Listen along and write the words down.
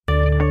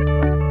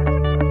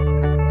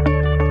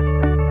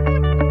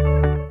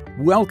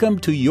Welcome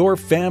to Your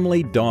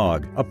Family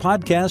Dog, a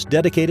podcast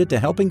dedicated to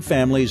helping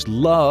families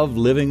love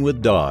living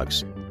with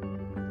dogs.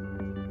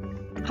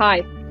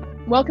 Hi,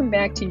 welcome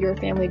back to Your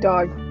Family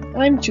Dog.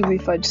 I'm Julie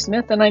Fudge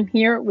Smith, and I'm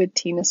here with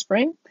Tina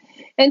Spring.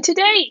 And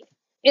today,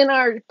 in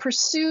our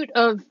pursuit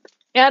of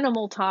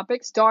animal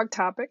topics, dog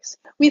topics,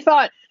 we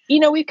thought,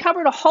 we've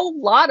covered a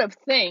whole lot of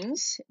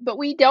things, but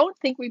we don't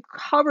think we've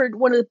covered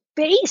one of the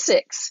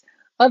basics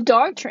of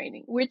dog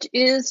training, which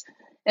is,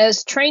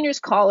 as trainers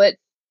call it,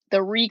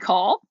 the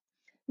recall.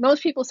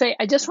 Most people say,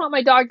 I just want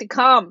my dog to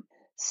come.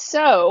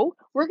 So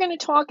we're going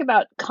to talk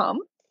about come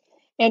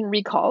and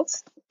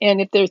recalls.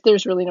 And if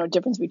there's really no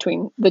difference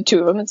between the two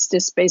of them, it's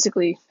just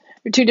basically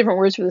they're two different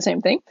words for the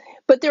same thing.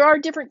 But there are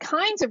different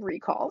kinds of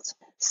recalls.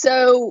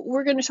 So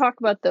we're going to talk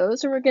about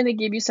those, and we're going to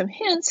give you some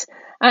hints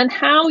on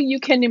how you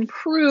can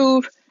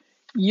improve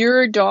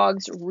your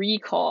dog's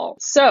recall.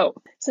 So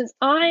since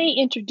I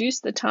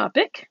introduced the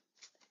topic,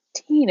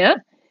 Tina,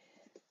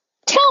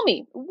 tell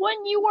me,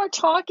 when you are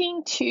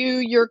talking to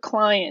your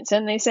clients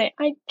and they say,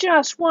 I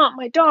just want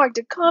my dog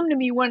to come to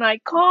me when I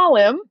call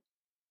him,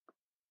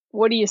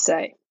 what do you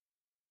say?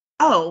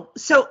 Oh,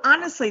 so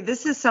honestly,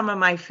 this is some of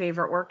my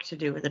favorite work to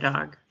do with a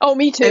dog. Oh,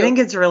 me too. I think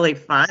it's really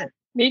fun.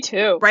 Me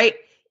too. Right?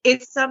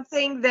 It's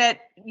something that,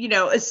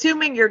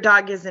 assuming your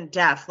dog isn't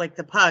deaf like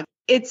the pug,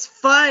 it's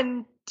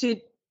fun to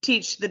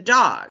teach the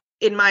dog,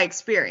 in my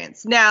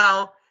experience.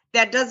 Now,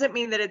 that doesn't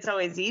mean that it's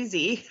always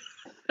easy.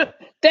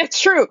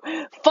 That's true.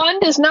 Fun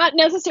does not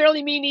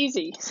necessarily mean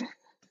easy.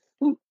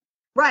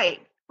 Right.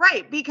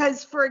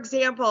 Because, for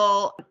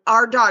example,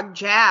 our dog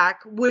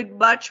Jack would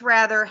much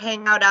rather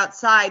hang out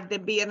outside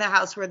than be in the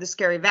house where the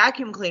scary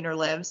vacuum cleaner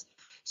lives.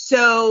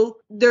 So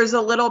there's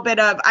a little bit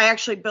of, I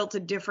actually built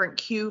a different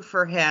cue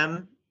for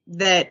him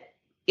that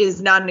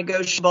is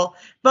non-negotiable.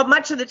 But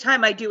much of the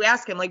time I do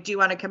ask him, like, do you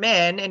want to come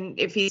in? And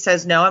if he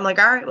says no, I'm like,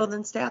 all right, well,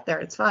 then stay out there.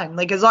 It's fine.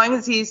 Like, as long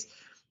as he's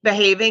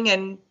behaving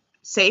and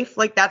safe,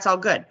 like, that's all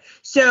good.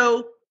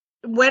 So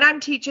when I'm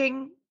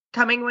teaching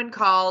coming when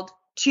called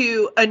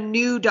to a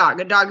new dog,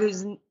 a dog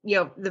who's,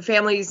 the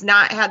family's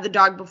not had the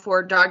dog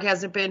before, dog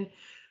hasn't been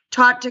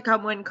taught to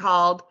come when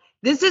called,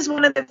 this is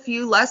one of the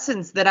few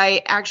lessons that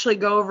I actually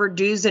go over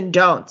do's and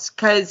don'ts,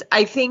 because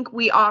I think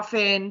we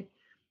often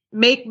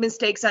make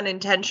mistakes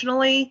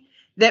unintentionally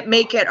that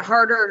make it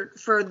harder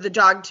for the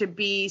dog to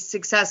be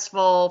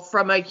successful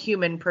from a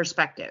human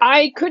perspective.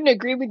 I couldn't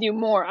agree with you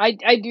more. I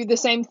do the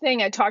same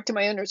thing. I talk to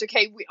my owners.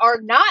 Okay, we are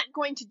not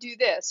going to do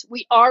this.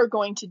 We are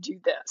going to do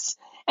this.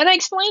 And I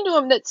explain to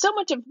them that so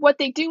much of what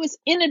they do is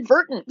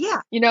inadvertent.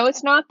 Yeah.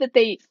 It's not that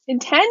they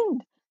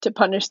intend to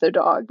punish their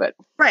dog, but.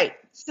 Right.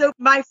 So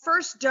my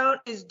first don't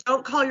is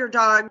don't call your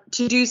dog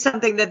to do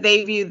something that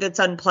they view that's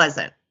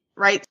unpleasant.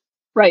 Right.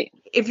 Right.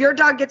 If your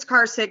dog gets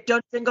car sick,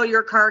 don't jingle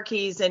your car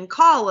keys and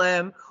call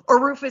him.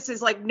 Or Rufus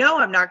is like, no,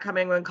 I'm not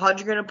coming when called.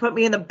 You're going to put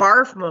me in the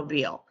barf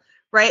mobile,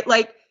 right?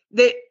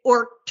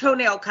 Or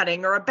toenail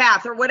cutting or a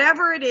bath or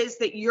whatever it is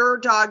that your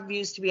dog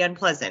views to be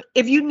unpleasant.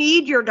 If you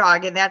need your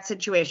dog in that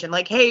situation,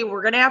 like, hey,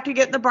 we're going to have to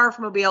get in the barf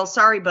mobile.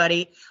 Sorry,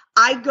 buddy.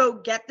 I go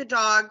get the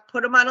dog,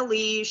 put him on a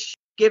leash,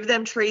 give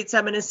them treats.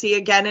 I'm going to see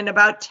again in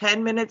about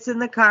 10 minutes in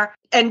the car,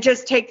 and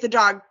just take the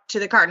dog to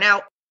the car.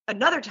 Now,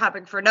 another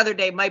topic for another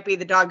day might be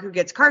the dog who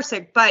gets car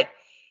sick. But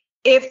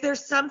if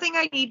there's something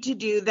I need to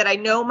do that I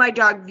know my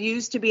dog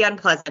views to be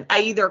unpleasant, I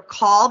either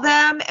call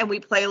them and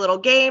we play a little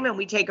game and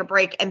we take a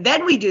break and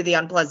then we do the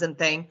unpleasant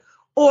thing,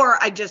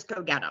 or I just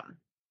go get them,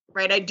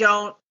 right? I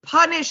don't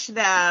punish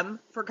them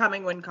for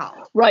coming when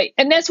called. Right.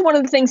 And that's one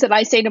of the things that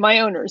I say to my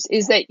owners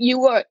is that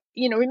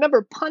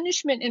remember,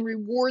 punishment and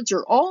rewards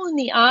are all in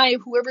the eye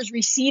of whoever's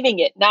receiving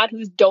it, not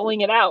who's doling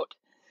it out.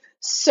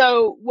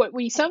 So what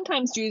we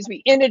sometimes do is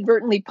we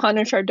inadvertently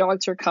punish our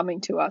dogs for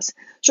coming to us.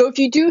 So if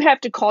you do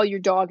have to call your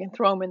dog and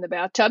throw him in the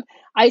bathtub,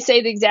 I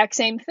say the exact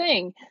same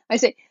thing. I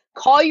say,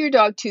 call your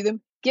dog to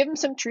them, give him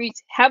some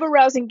treats, have a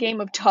rousing game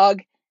of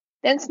tug,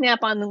 then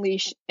snap on the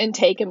leash and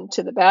take him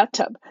to the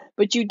bathtub.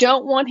 But you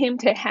don't want him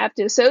to have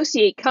to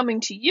associate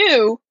coming to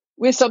you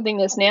with something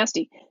that's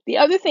nasty. The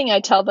other thing I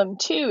tell them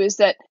too is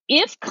that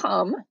if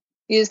come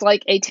is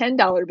like a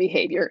 $10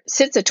 behavior,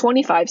 sits a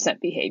 25-cent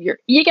behavior,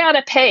 you got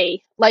to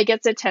pay like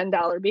it's a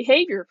 $10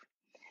 behavior.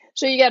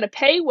 So you got to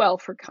pay well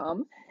for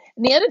come.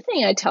 And the other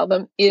thing I tell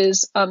them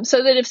is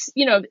so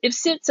that if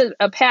sit's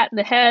a pat in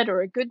the head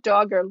or a good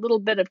dog or a little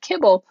bit of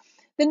kibble,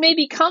 then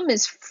maybe come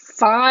is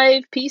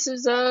 5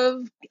 pieces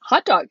of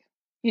hot dog.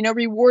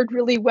 Reward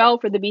really well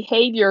for the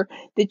behavior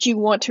that you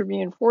want to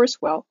reinforce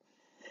well.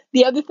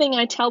 The other thing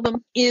I tell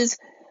them is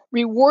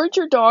reward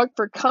your dog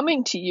for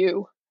coming to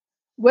you,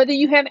 whether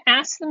you have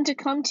asked them to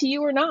come to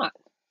you or not.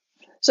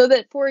 So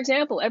that, for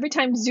example, every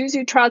time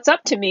Zuzu trots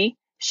up to me,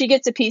 she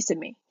gets a piece of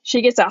me.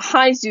 She gets a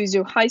hi,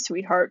 Zuzu, hi,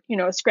 sweetheart,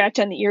 a scratch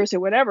on the ears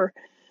or whatever.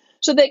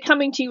 So that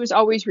coming to you is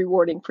always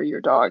rewarding for your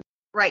dog.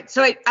 Right.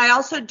 So I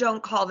also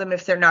don't call them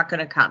if they're not going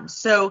to come.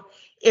 So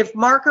if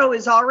Marco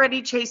is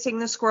already chasing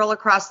the squirrel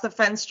across the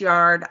fenced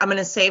yard, I'm going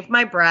to save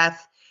my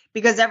breath,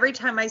 because every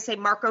time I say,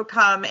 Marco,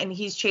 come, and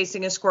he's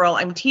chasing a squirrel,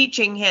 I'm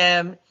teaching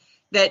him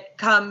that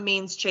come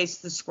means chase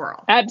the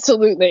squirrel.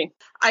 Absolutely.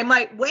 I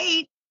might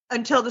wait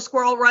until the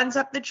squirrel runs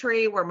up the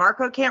tree where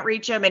Marco can't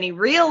reach him and he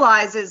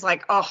realizes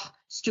like, oh,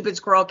 stupid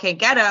squirrel can't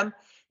get him.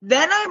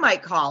 Then I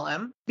might call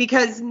him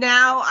because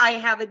now I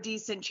have a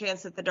decent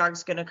chance that the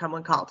dog's going to come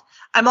when called.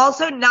 I'm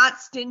also not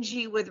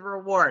stingy with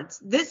rewards.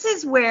 This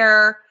is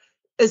where,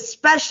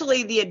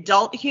 especially the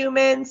adult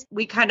humans,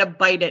 we kind of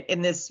bite it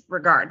in this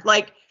regard.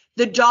 Like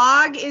the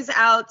dog is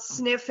out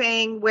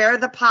sniffing where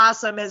the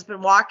possum has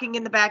been walking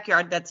in the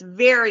backyard. That's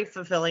very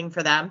fulfilling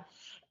for them.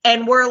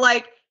 And we're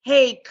like,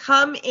 hey,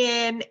 come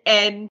in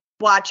and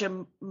watch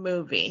a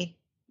movie.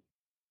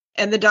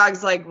 And the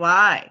dog's like,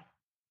 why?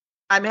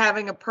 I'm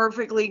having a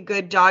perfectly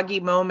good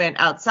doggy moment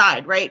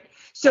outside, right?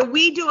 So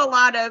we do a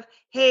lot of,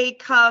 hey,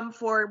 come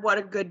for what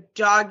a good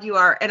dog you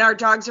are. And our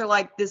dogs are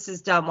like, this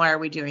is dumb. Why are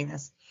we doing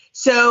this?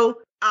 So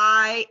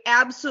I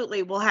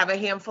absolutely will have a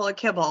handful of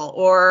kibble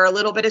or a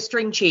little bit of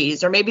string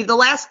cheese or maybe the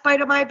last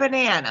bite of my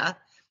banana.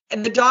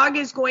 And the dog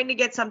is going to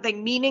get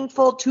something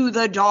meaningful to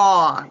the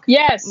dog.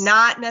 Yes.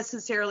 Not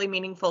necessarily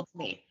meaningful to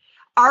me.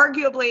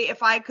 Arguably,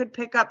 if I could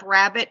pick up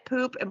rabbit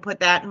poop and put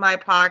that in my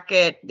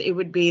pocket, it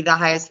would be the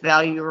highest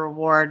value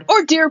reward.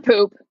 Or deer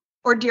poop.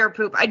 Or deer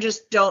poop. I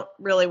just don't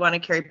really want to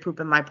carry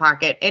poop in my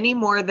pocket any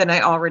more than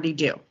I already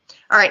do.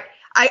 All right.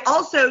 I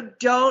also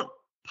don't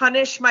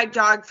punish my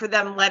dog for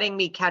them letting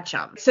me catch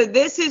them. So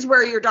this is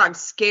where your dog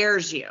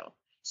scares you.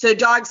 So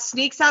dog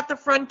sneaks out the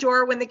front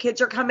door when the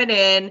kids are coming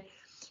in.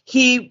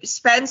 He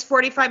spends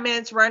 45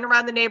 minutes running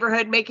around the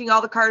neighborhood, making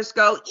all the cars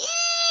go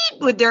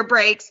eep with their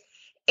brakes.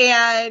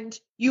 And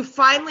you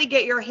finally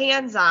get your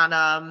hands on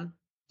them.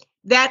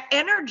 That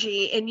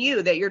energy in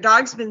you that your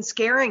dog's been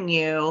scaring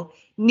you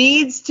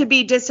needs to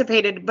be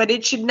dissipated, but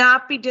it should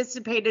not be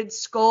dissipated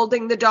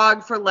scolding the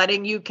dog for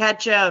letting you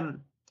catch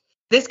him.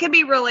 This can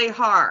be really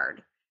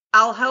hard.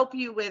 I'll help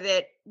you with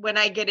it when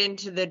I get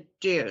into the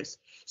do's.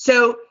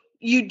 So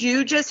you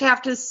do just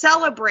have to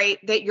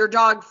celebrate that your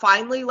dog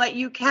finally let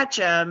you catch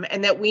him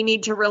and that we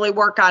need to really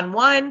work on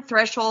one,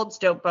 thresholds,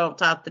 don't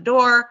bolt out the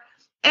door,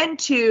 and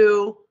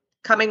two,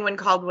 coming when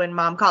called when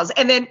mom calls.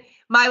 And then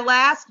my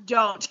last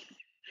don't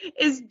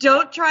is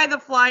don't try the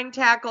flying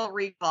tackle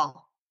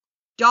recall.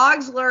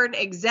 Dogs learn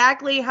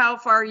exactly how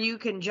far you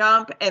can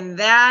jump, and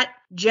that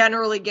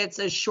generally gets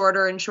a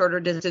shorter and shorter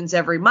distance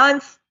every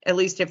month, at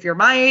least if you're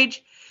my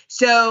age.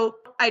 So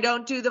I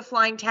don't do the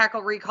flying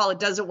tackle recall. It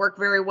doesn't work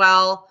very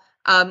well.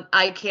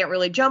 I can't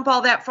really jump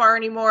all that far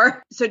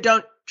anymore. So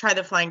don't try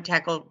the flying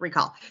tackle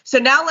recall. So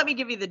now let me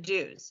give you the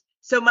do's.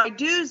 So my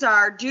do's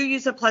are, do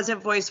use a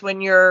pleasant voice when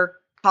you're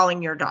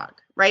calling your dog,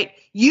 right?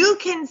 You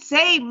can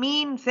say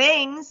mean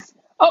things.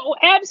 Oh,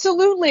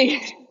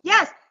 absolutely.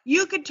 Yes,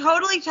 you could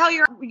totally tell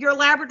your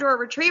Labrador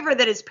retriever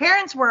that his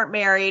parents weren't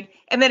married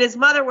and that his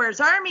mother wears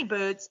army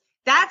boots.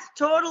 That's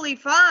totally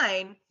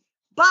fine,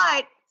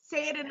 but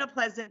say it in a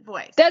pleasant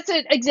voice. That's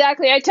it,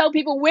 exactly. I tell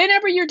people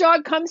whenever your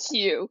dog comes to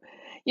you,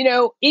 you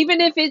know,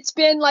 even if it's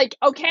been like,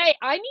 okay,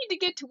 I need to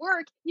get to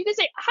work, you can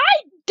say,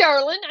 hi,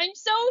 darling, I'm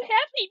so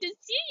happy to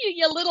see you,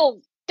 you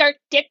little dark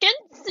Dickens,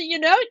 you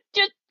know,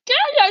 just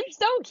God, I'm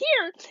so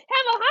here.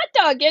 Have a hot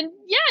dog. And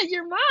yeah,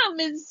 your mom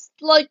is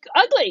like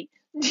ugly.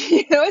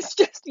 You know, it's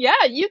just,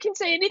 yeah, you can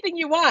say anything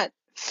you want.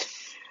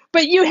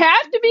 But you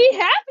have to be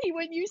happy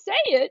when you say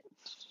it.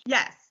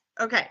 Yes.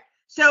 Okay.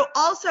 So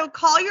also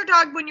call your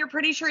dog when you're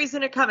pretty sure he's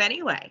going to come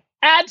anyway.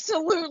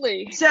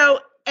 Absolutely. So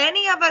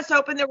any of us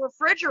open the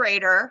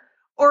refrigerator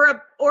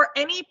or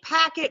any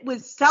packet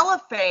with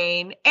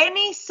cellophane,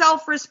 any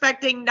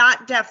self-respecting,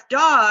 not deaf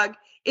dog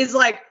is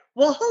like,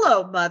 well,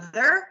 hello,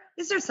 mother.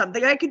 Is there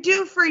something I could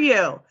do for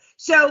you?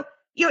 So,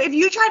 you know, if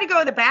you try to go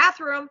to the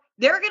bathroom,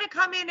 they're going to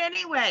come in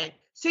anyway.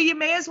 So you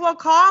may as well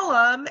call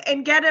them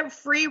and get a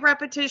free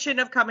repetition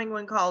of coming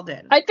when called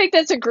in. I think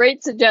that's a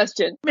great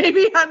suggestion.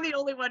 Maybe I'm the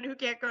only one who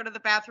can't go to the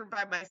bathroom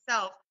by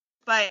myself,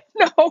 but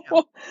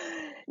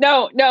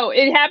No,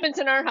 it happens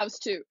in our house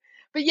too.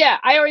 But yeah,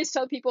 I always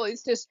tell people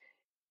it's just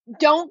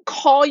don't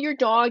call your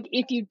dog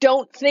if you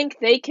don't think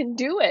they can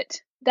do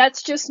it.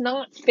 That's just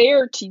not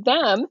fair to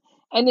them.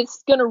 And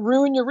it's going to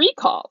ruin your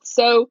recall.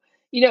 So,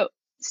 you know,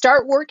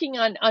 start working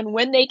on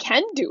when they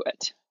can do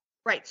it.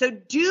 Right. So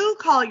do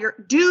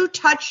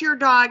touch your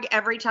dog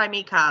every time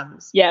he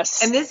comes.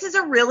 Yes. And this is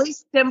a really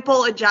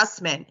simple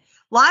adjustment.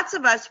 Lots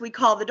of us, we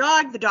call the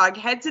dog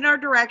heads in our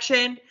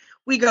direction.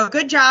 We go,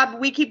 good job.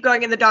 We keep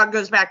going and the dog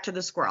goes back to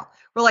the squirrel.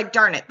 We're like,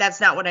 darn it,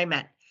 that's not what I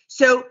meant.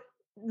 So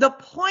the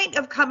point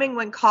of coming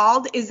when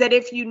called is that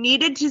if you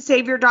needed to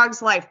save your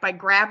dog's life by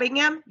grabbing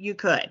him, you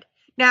could.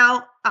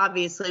 Now,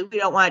 obviously, we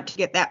don't want it to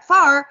get that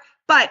far,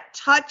 but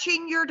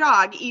touching your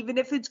dog, even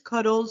if it's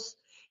cuddles,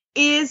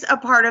 is a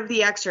part of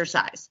the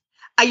exercise.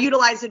 I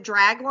utilize a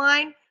drag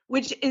line,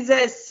 which is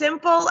as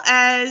simple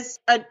as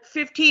a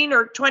 15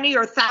 or 20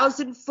 or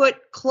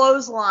 1,000-foot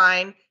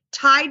clothesline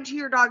tied to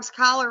your dog's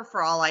collar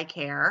for all I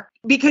care,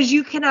 because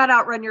you cannot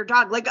outrun your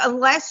dog. Like,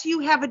 unless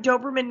you have a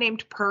Doberman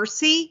named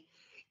Percy,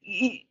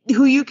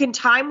 who you can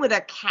time with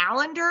a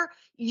calendar,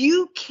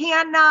 you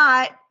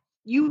cannot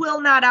You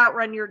will not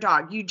outrun your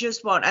dog. You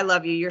just won't. I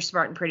love you. You're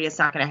smart and pretty. It's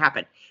not going to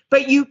happen.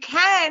 But you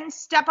can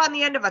step on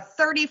the end of a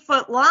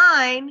 30-foot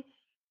line,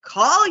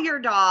 call your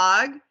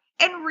dog,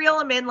 and reel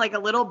him in like a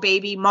little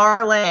baby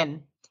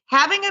marlin,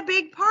 having a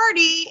big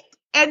party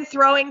and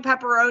throwing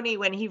pepperoni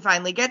when he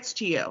finally gets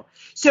to you.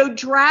 So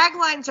drag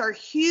lines are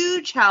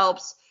huge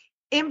helps,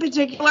 in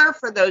particular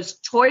for those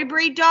toy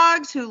breed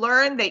dogs who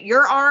learn that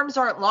your arms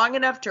aren't long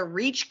enough to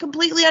reach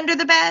completely under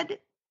the bed,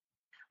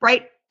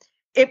 right?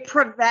 It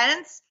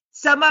prevents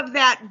some of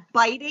that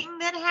biting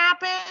that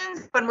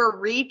happens when we're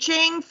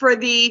reaching for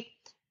the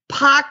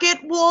pocket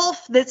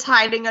wolf that's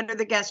hiding under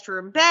the guest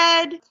room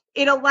bed.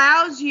 It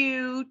allows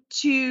you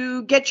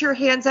to get your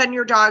hands on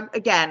your dog.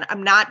 Again,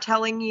 I'm not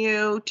telling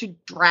you to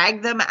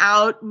drag them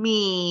out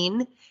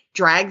mean,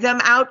 drag them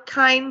out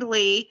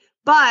kindly,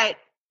 but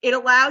it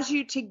allows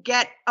you to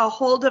get a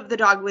hold of the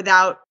dog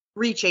without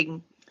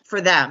reaching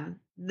for them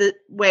the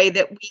way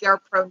that we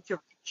are prone to.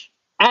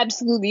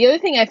 Absolutely. The other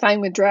thing I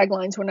find with drag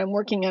lines when I'm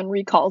working on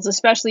recalls,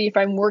 especially if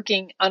I'm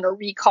working on a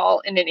recall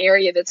in an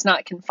area that's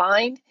not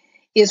confined,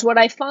 is what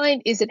I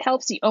find is it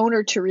helps the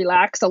owner to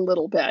relax a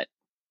little bit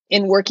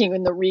in working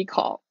in the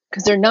recall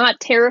because they're not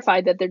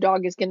terrified that their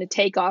dog is going to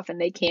take off and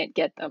they can't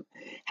get them.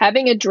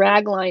 Having a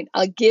drag line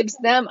gives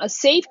them a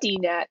safety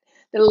net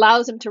that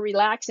allows them to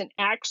relax and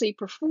actually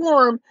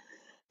perform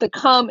the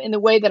come in the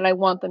way that I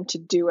want them to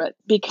do it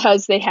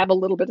because they have a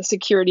little bit of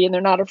security and they're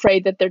not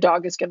afraid that their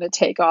dog is going to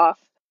take off.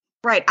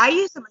 Right. I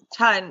use them a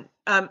ton,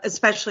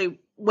 especially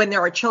when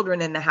there are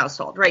children in the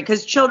household, right?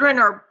 Because children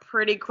are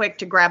pretty quick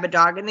to grab a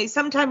dog and they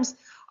sometimes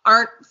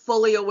aren't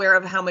fully aware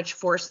of how much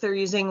force they're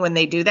using when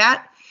they do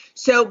that.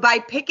 So by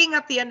picking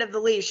up the end of the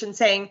leash and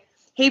saying,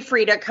 hey,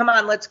 Frida, come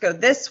on, let's go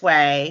this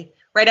way,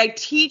 right? I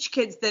teach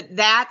kids that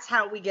that's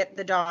how we get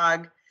the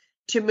dog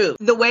to move.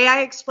 The way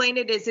I explain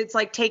it is it's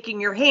like taking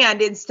your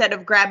hand instead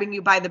of grabbing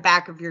you by the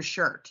back of your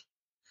shirt,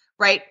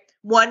 right?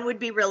 One would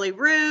be really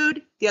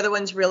rude. The other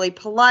one's really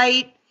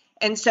polite.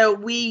 And so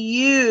we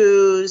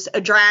use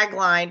a drag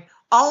line.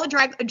 A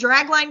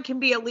drag line can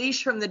be a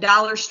leash from the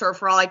dollar store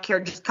for all I care.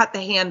 Just cut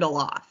the handle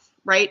off,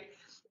 right?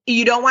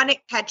 You don't want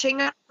it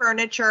catching on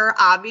furniture.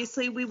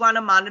 Obviously, we want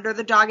to monitor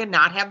the dog and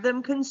not have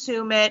them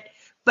consume it.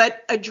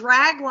 But a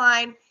drag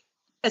line,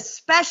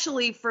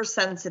 especially for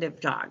sensitive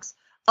dogs,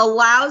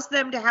 allows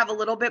them to have a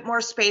little bit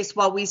more space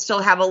while we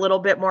still have a little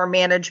bit more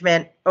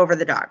management over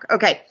the dog.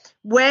 Okay,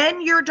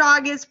 when your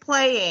dog is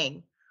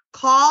playing,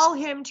 call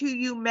him to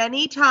you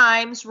many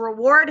times,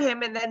 reward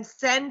him, and then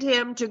send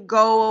him to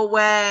go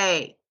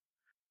away,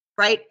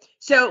 right?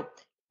 So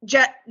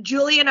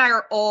Julie and I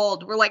are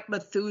old. We're like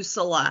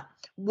Methuselah.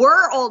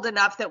 We're old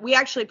enough that we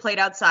actually played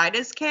outside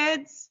as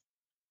kids.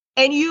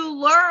 And you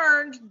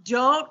learned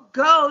don't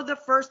go the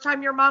first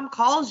time your mom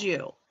calls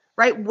you,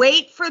 right?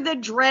 Wait for the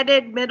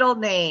dreaded middle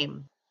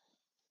name.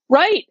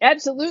 Right,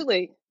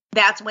 absolutely.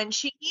 That's when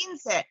she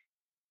means it,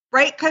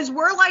 right? Because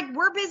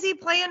we're busy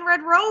playing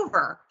Red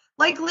Rover.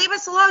 Like, leave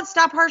us alone.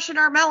 Stop harshing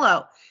our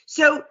mellow.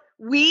 So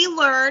we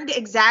learned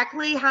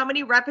exactly how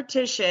many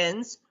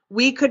repetitions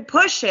we could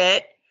push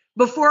it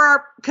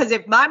before because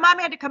if my mom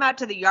had to come out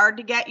to the yard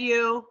to get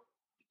you,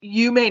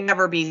 you may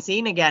never be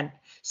seen again.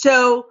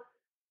 So,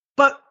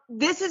 but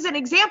this is an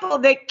example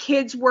that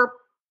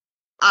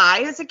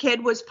I, as a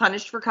kid, was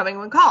punished for coming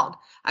when called.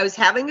 I was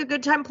having a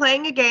good time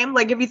playing a game.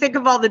 Like, if you think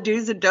of all the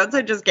do's and don'ts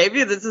I just gave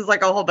you, this is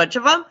like a whole bunch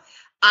of them.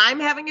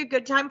 I'm having a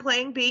good time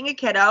playing, being a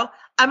kiddo.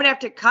 I'm going to have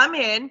to come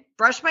in,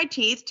 brush my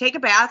teeth, take a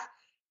bath,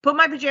 put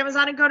my pajamas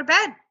on and go to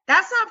bed.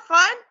 That's not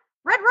fun.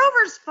 Red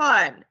Rover's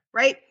fun,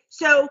 right?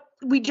 So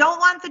we don't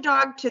want the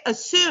dog to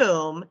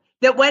assume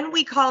that when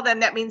we call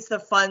them, that means the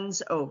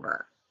fun's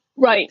over.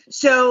 Right.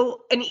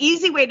 So an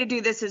easy way to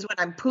do this is when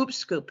I'm poop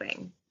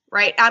scooping,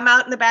 right? I'm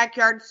out in the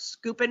backyard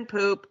scooping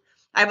poop.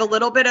 I have a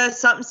little bit of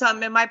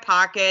something in my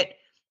pocket.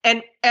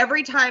 And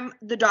every time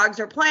the dogs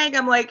are playing,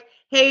 I'm like,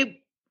 hey,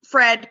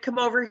 Fred, come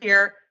over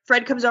here.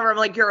 Fred comes over. I'm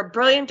like, you're a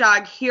brilliant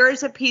dog.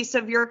 Here's a piece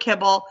of your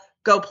kibble.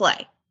 Go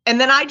play. And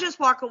then I just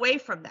walk away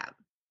from them.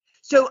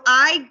 So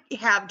I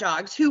have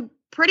dogs who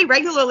pretty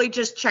regularly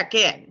just check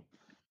in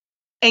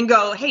and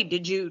go, hey,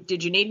 did you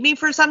need me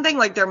for something?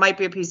 Like, there might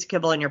be a piece of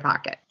kibble in your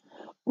pocket.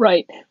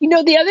 Right. You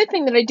know, the other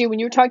thing that I do when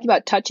you're talking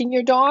about touching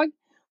your dog,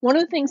 one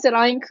of the things that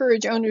I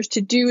encourage owners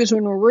to do is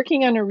when we're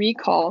working on a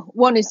recall,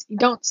 one is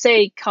don't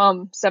say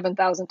come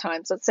 7,000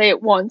 times. Let's say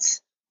it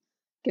once.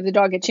 Give the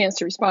dog a chance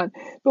to respond.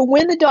 But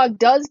when the dog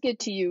does get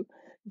to you,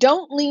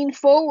 don't lean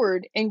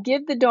forward and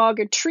give the dog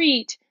a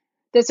treat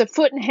that's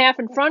 1.5 feet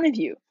in front of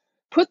you.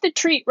 Put the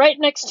treat right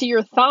next to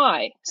your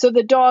thigh so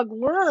the dog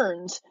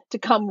learns to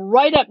come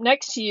right up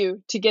next to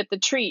you to get the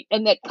treat.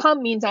 And that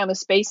come means I'm a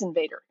space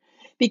invader.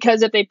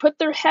 Because if they put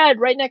their head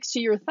right next to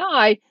your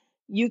thigh,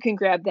 you can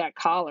grab that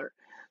collar.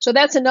 So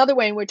that's another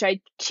way in which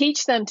I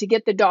teach them to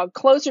get the dog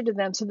closer to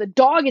them. So the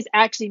dog is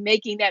actually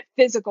making that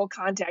physical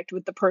contact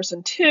with the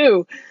person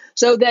too.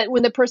 So that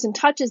when the person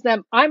touches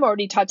them, I'm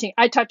already touching.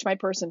 I touch my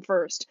person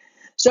first.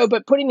 So,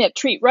 but putting that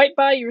treat right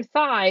by your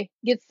thigh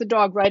gets the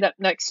dog right up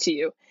next to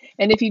you.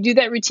 And if you do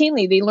that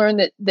routinely, they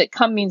learn that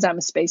come means I'm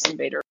a space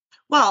invader.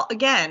 Well,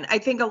 again, I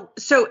think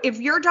so.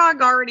 If your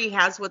dog already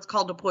has what's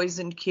called a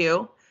poisoned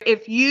cue,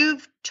 if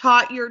you've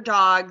taught your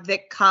dog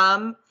that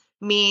come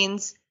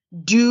means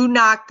do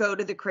not go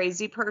to the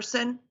crazy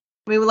person,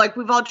 I mean, like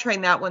we've all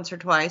trained that once or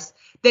twice,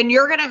 then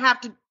you're going to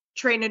have to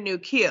train a new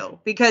cue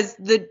because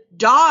the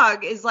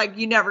dog is like,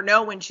 you never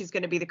know when she's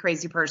going to be the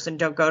crazy person.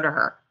 Don't go to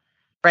her,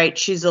 right?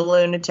 She's a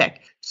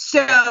lunatic.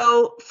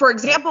 So, for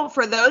example,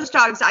 for those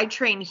dogs, I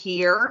train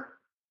here.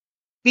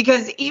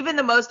 Because even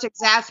the most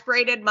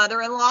exasperated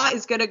mother-in-law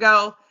is going to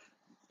go,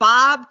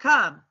 Bob,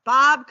 come,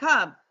 Bob,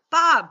 come,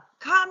 Bob,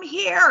 come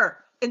here.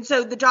 And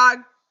so the dog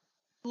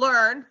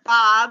learned,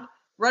 Bob,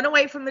 run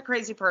away from the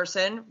crazy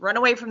person, run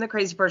away from the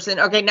crazy person.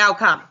 Okay, now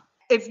come.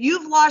 If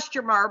you've lost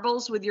your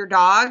marbles with your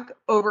dog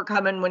over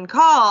coming when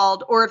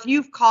called, or if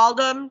you've called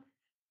them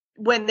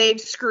when they've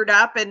screwed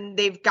up and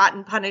they've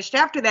gotten punished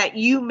after that,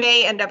 you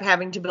may end up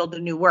having to build a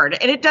new word.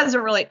 And it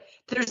doesn't really,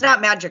 there's not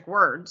magic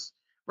words,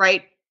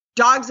 right?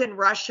 Dogs in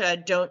Russia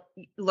don't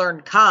learn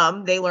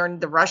come. They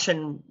learn the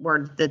Russian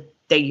word that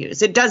they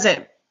use. It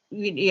doesn't,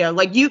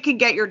 like you can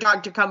get your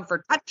dog to come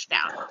for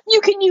touchdown.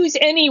 You can use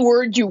any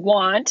word you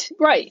want.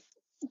 Right.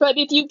 But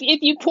if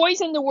you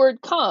poison the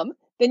word come,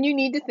 then you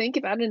need to think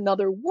about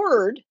another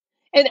word.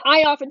 And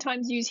I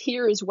oftentimes use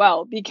here as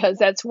well, because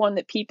that's one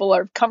that people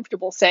are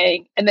comfortable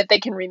saying and that they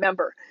can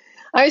remember.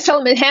 I always tell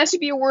them it has to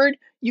be a word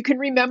you can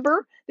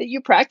remember, that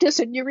you practice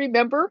and you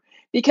remember.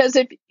 Because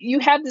if you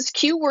have this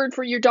cue word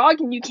for your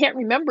dog and you can't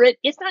remember it,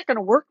 it's not going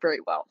to work very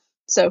well.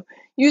 So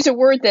use a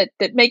word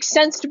that makes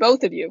sense to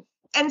both of you.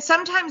 And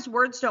sometimes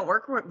words don't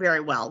work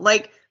very well.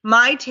 Like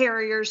my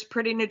terriers,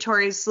 pretty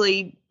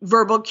notoriously,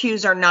 verbal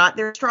cues are not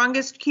their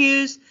strongest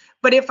cues.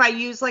 But if I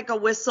use like a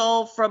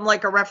whistle from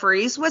like a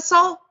referee's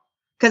whistle,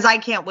 because I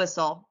can't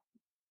whistle,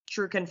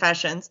 true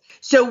confessions.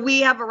 So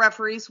we have a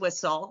referee's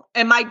whistle.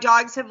 And my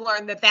dogs have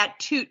learned that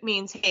toot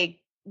means, hey,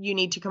 you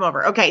need to come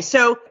over. Okay,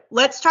 so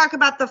let's talk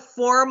about the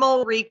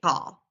formal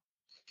recall.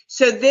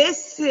 So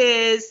this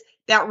is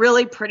that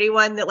really pretty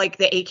one that like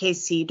the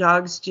AKC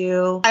dogs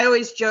do. I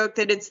always joke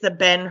that it's the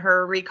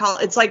Ben-Hur recall.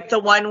 It's like the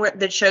one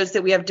that shows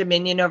that we have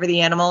dominion over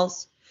the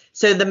animals.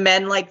 So the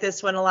men like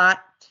this one a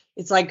lot.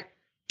 It's like,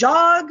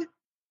 dog,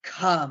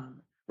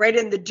 come. Right?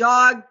 And the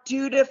dog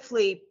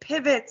dutifully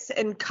pivots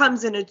and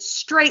comes in a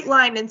straight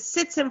line and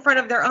sits in front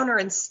of their owner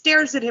and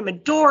stares at him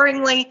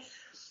adoringly.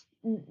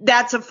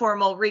 That's a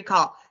formal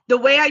recall. The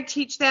way I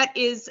teach that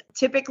is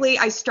typically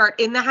I start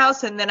in the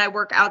house and then I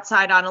work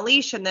outside on a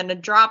leash and then a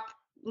drop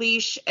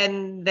leash,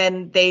 and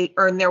then they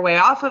earn their way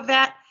off of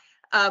that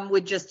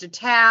with just a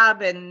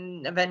tab,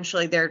 and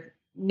eventually they're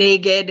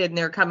naked and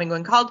they're coming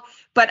when called.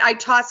 But I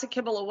toss a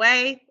kibble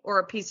away or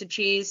a piece of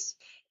cheese.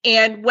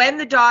 And when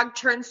the dog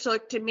turns to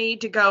look to me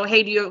to go,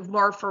 hey, do you have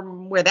more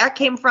from where that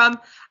came from?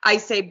 I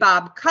say,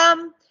 Bob,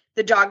 come.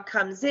 The dog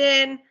comes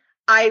in.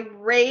 I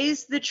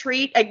raise the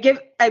treat.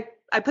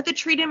 I put the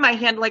treat in my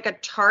hand like a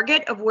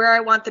target of where I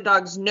want the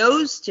dog's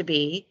nose to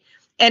be.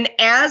 And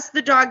as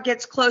the dog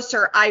gets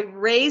closer, I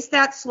raise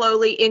that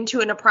slowly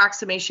into an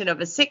approximation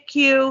of a sit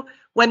cue.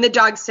 When the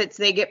dog sits,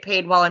 they get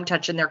paid while I'm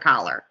touching their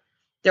collar.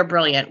 They're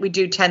brilliant. We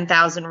do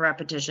 10,000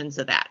 repetitions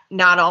of that.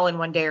 Not all in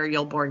one day or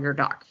you'll bore your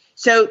dog.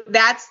 So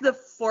that's the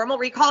formal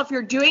recall. If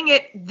you're doing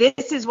it,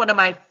 this is one of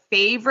my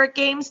favorite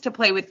games to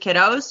play with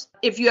kiddos.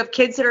 If you have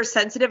kids that are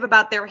sensitive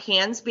about their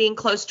hands being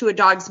close to a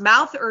dog's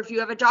mouth, or if you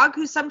have a dog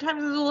who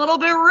sometimes is a little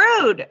bit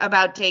rude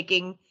about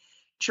taking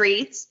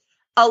treats,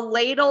 a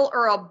ladle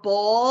or a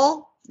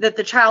bowl that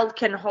the child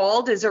can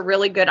hold is a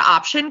really good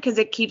option because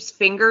it keeps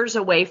fingers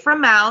away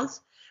from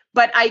mouths.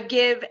 But I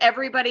give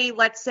everybody,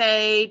 let's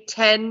say,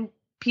 10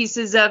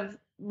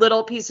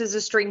 little pieces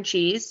of string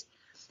cheese.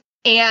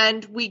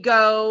 And we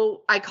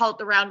go, I call it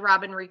the round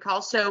robin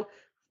recall. So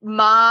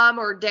mom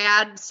or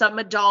dad, some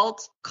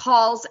adult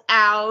calls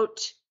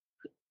out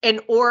an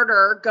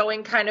order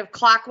going kind of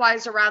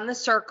clockwise around the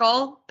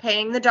circle,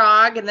 paying the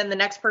dog. And then the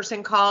next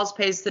person calls,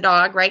 pays the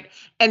dog, right?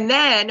 And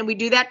then we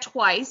do that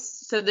twice.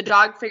 So the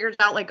dog figures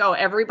out like, oh,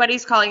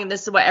 everybody's calling and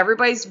this is what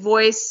everybody's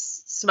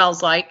voice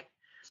smells like.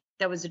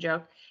 That was a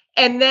joke.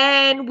 And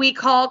then we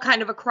call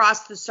kind of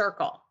across the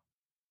circle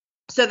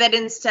so that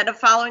instead of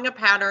following a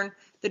pattern,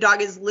 the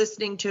dog is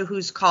listening to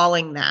who's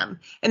calling them.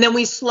 And then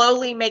we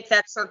slowly make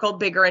that circle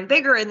bigger and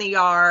bigger in the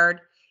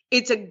yard.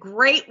 It's a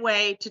great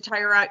way to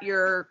tire out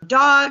your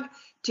dog,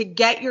 to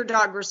get your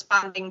dog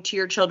responding to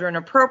your children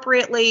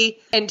appropriately,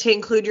 and to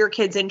include your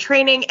kids in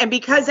training. And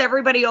because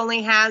everybody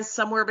only has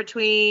somewhere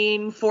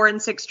between 4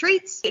 and 6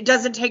 treats, it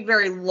doesn't take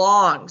very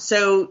long.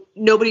 So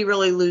nobody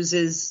really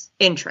loses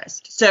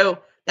interest. So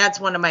that's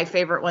one of my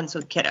favorite ones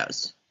with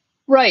kiddos.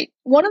 Right.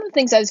 One of the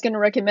things I was going to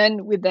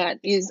recommend with that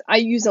is I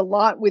use a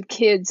lot with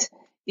kids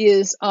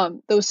is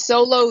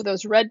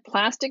those red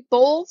plastic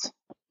bowls,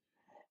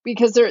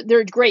 because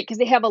they're great because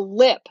they have a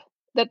lip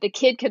that the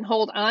kid can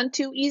hold on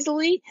to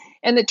easily,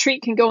 and the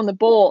treat can go in the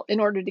bowl in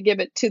order to give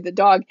it to the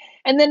dog.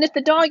 And then if the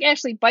dog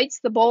actually bites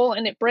the bowl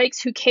and it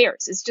breaks, who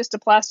cares? It's just a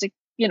plastic,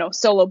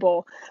 solo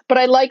bowl. But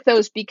I like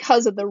those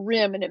because of the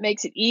rim, and it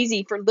makes it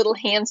easy for little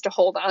hands to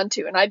hold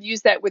onto. And I've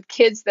used that with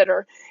kids that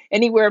are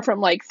anywhere from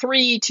like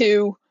 3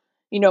 to,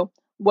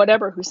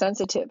 whatever, who's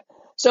sensitive.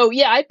 So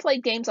yeah, I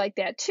played games like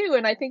that too,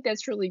 and I think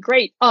that's really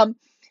great.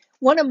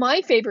 One of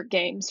my favorite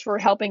games for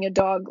helping a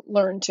dog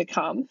learn to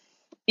come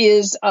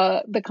is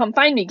the Come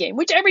Find Me game,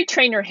 which every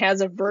trainer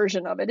has a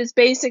version of. It is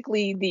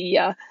basically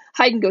the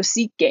hide and go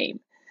seek game.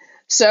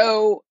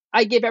 So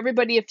I give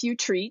everybody a few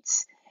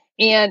treats,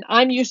 and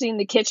I'm usually in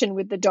the kitchen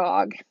with the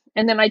dog,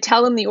 and then I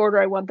tell them the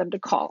order I want them to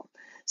call.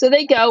 So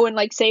they go, and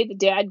like, say the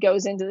dad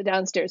goes into the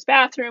downstairs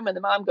bathroom, and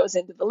the mom goes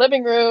into the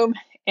living room,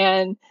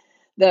 and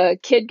the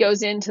kid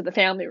goes into the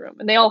family room,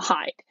 and they all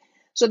hide.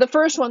 So the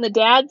first one, the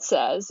dad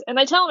says, and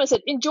I tell him, I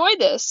said, enjoy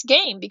this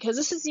game because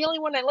this is the only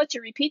one I let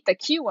you repeat the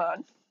cue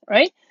on,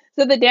 right?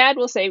 So the dad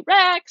will say,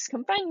 Rex,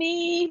 come find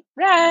me.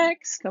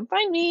 Rex, come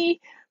find me.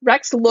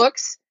 Rex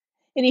looks,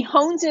 and he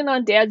hones in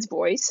on dad's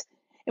voice.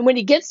 And when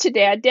he gets to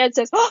dad, dad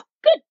says, oh,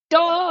 good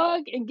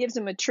dog, and gives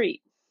him a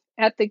treat.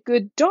 At the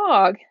good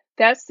dog,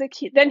 that's the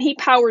key. Then he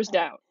powers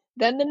down.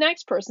 Then the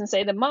next person,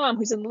 say the mom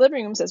who's in the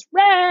living room, says,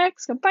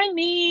 Rex, come find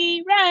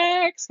me.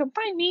 Rex, come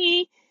find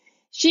me.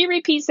 She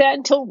repeats that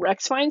until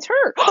Rex finds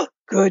her. Oh,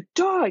 good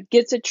dog,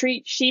 gets a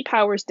treat. She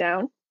powers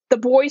down. The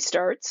boy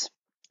starts,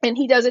 and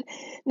he does it.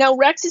 Now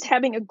Rex is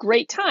having a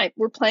great time.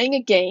 We're playing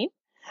a game.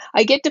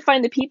 I get to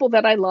find the people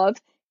that I love,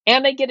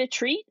 and I get a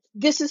treat.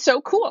 This is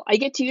so cool. I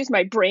get to use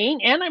my brain,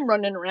 and I'm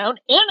running around,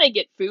 and I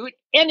get food,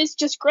 and it's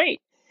just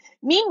great.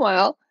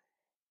 Meanwhile,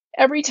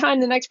 every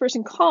time the next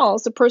person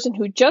calls, the person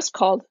who just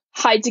called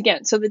hides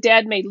again. So the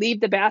dad may leave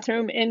the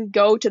bathroom and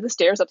go to the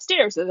stairs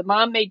upstairs, or the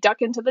mom may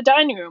duck into the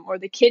dining room, or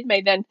the kid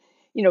may then,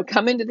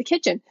 come into the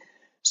kitchen.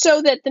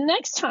 So that the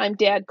next time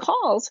dad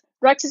calls,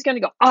 Rex is going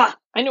to go,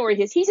 I know where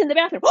he is. He's in the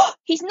bathroom. Oh,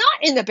 he's not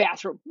in the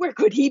bathroom. Where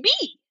could he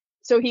be?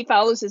 So he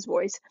follows his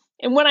voice.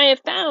 And what I have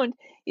found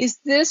is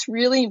this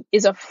really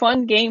is a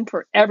fun game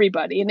for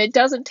everybody. And it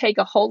doesn't take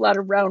a whole lot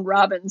of round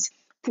robins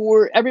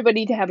for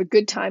everybody to have a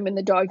good time and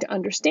the dog to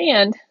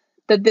understand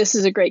that this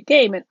is a great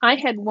game. And I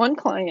had one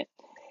client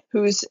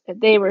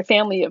they were a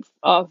family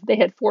of they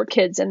had 4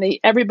 kids, and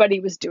everybody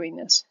was doing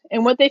this.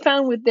 And what they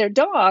found with their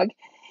dog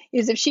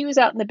is if she was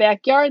out in the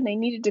backyard and they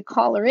needed to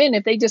call her in,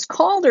 if they just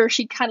called her,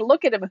 she'd kind of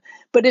look at him.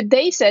 But if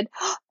they said,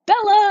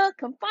 Bella,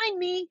 come find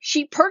me,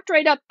 she perked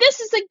right up.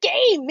 This is a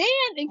game, man,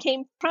 and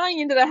came flying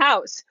into the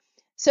house.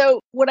 So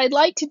what I'd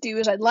like to do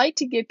is I'd like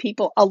to give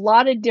people a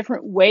lot of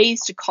different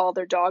ways to call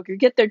their dog or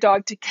get their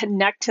dog to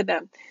connect to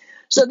them,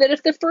 so that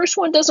if the first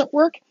one doesn't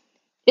work,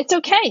 it's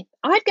okay.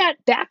 I've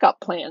got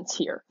backup plans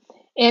here.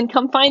 And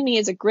Come Find Me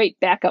is a great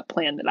backup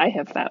plan that I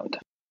have found.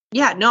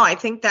 Yeah, no, I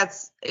think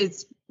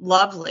it's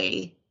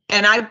lovely.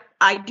 And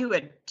I do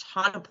a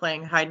ton of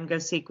playing hide and go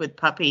seek with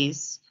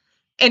puppies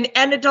and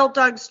adult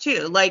dogs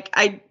too. Like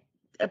I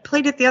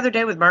played it the other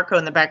day with Marco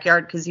in the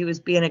backyard because he was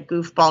being a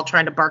goofball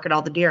trying to bark at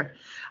all the deer.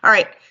 All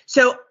right.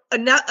 So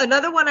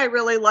another one I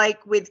really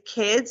like with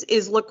kids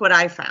is Look What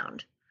I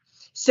Found.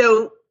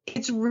 So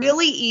it's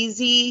really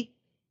easy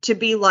to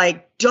be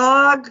like,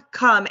 dog,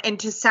 come, and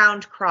to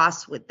sound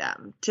cross with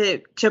them,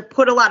 to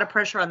put a lot of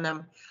pressure on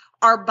them.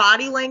 Our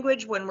body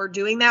language when we're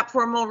doing that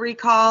formal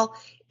recall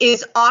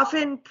is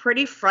often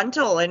pretty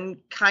frontal and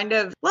kind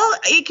of,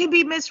 it can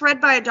be misread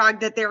by a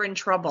dog that they're in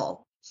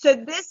trouble. So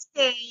this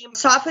game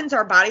softens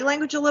our body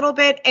language a little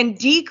bit and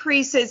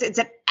decreases. It's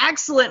an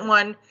excellent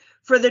one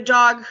for the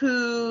dog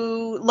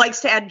who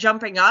likes to add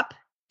jumping up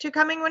to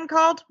coming when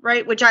called,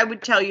 right? Which I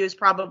would tell you is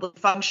probably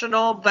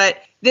functional, but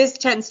this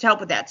tends to help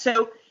with that.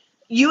 So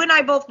you and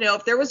I both know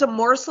if there was a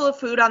morsel of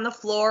food on the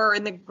floor or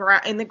in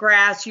the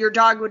grass, your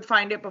dog would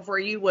find it before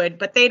you would,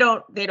 but they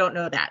don't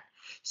know that.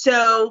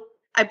 So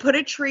I put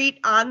a treat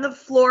on the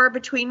floor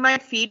between my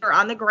feet or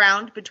on the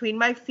ground between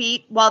my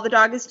feet while the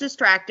dog is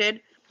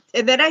distracted.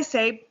 And then I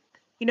say,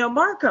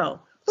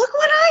 Marco, look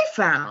what I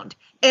found.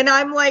 And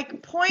I'm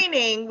like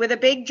pointing with a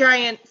big,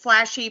 giant,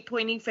 flashy,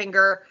 pointing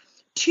finger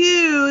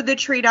to the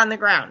treat on the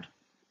ground.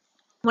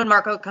 When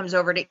Marco comes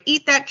over to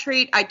eat that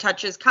treat, I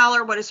touch his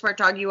collar. What a smart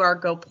dog you are.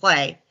 Go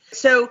play.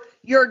 So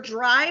you're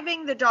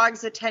driving the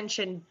dog's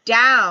attention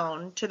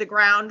down to the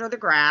ground or the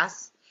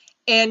grass,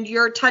 and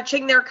you're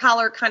touching their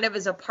collar kind of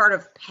as a part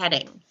of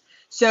petting.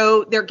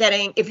 So they're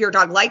getting, if your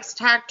dog likes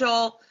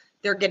tactile,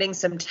 they're getting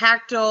some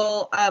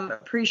tactile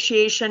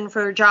appreciation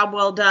for a job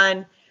well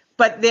done,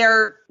 but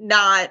they're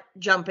not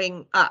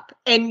jumping up.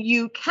 And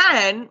you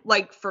can,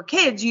 like for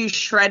kids, use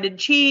shredded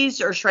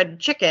cheese or shredded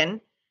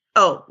chicken.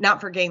 Oh,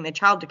 not for getting the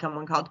child to come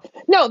when called.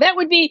 No, that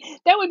would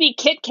be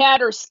Kit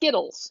Kat or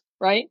Skittles,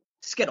 right?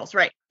 Skittles,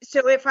 right.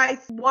 So if I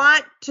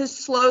want to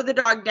slow the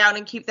dog down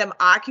and keep them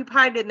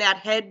occupied in that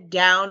head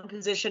down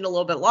position a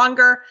little bit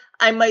longer,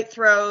 I might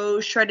throw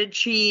shredded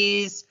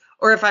cheese,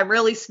 or if I'm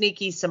really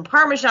sneaky, some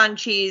Parmesan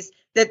cheese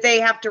that they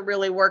have to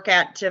really work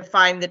at to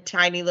find the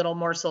tiny little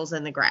morsels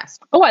in the grass.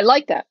 Oh, I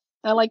like that.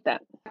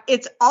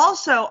 It's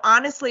also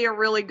honestly a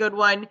really good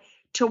one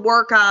to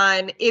work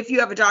on if you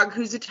have a dog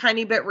who's a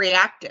tiny bit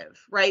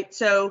reactive, right?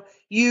 So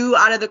you,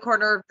 out of the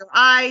corner of your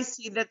eye,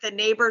 see that the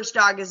neighbor's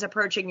dog is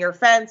approaching your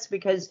fence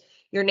because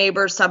your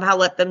neighbor somehow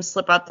let them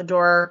slip out the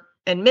door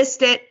and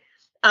missed it.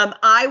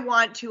 I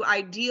want to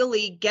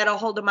ideally get a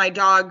hold of my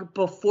dog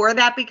before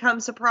that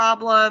becomes a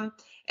problem.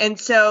 And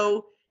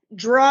so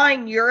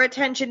drawing your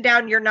attention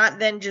down, you're not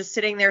then just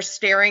sitting there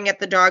staring at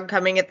the dog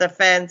coming at the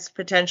fence,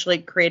 potentially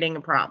creating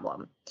a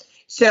problem.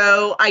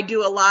 So I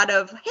do a lot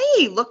of,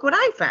 hey, look what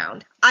I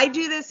found. I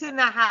do this in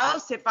the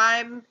house. If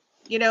I'm,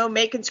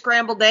 making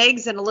scrambled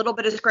eggs and a little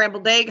bit of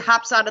scrambled egg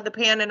hops out of the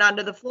pan and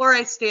onto the floor,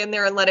 I stand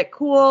there and let it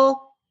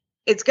cool.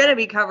 It's going to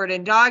be covered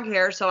in dog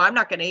hair, so I'm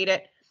not going to eat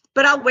it.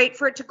 But I'll wait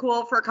for it to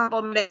cool for a couple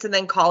of minutes and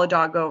then call a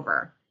dog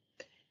over.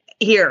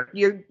 Here,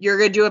 you're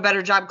going to do a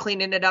better job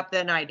cleaning it up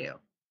than I do.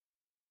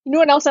 You know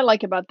what else I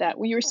like about that?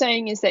 What you were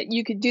saying is that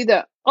you could do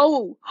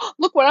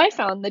look what I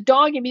found. The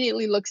dog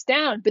immediately looks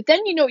down. But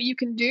then you know what you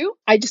can do?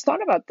 I just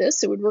thought about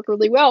this. It would work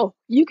really well.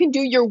 You can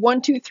do your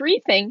 1, 2, 3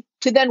 thing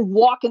to then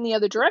walk in the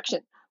other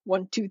direction.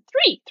 1, 2,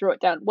 3, throw it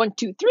down. 1,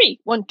 2, 3,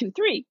 1, 2,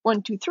 3,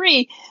 1, 2,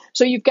 3.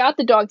 So you've got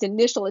the dog's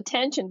initial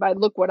attention by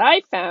look what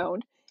I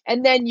found.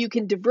 And then you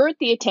can divert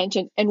the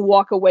attention and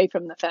walk away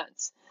from the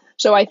fence.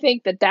 So I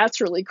think that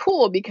that's really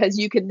cool because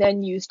you can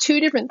then use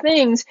 2 different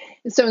things.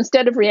 And so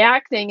instead of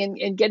reacting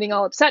and getting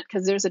all upset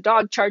because there's a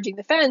dog charging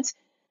the fence,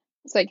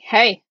 it's like,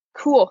 hey,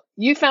 cool,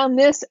 you found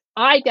this.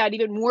 I got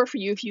even more for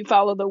you if you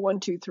follow the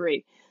 1, 2,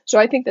 3. So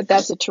I think that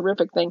that's a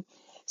terrific thing.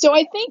 So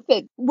I think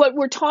that what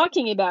we're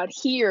talking about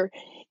here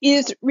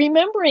is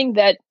remembering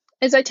that,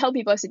 as I tell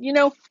people, I said,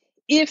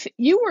 if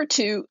you were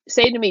to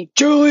say to me,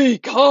 Julie,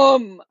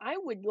 come, I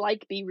would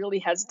be really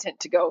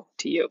hesitant to go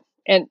to you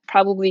and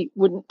probably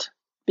wouldn't,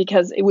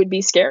 because it would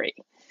be scary.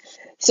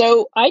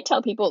 So I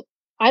tell people,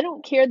 I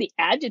don't care the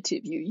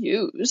adjective you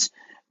use,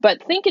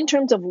 but think in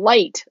terms of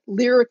light,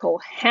 lyrical,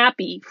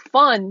 happy,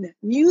 fun,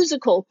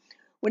 musical,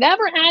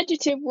 whatever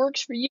adjective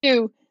works for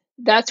you,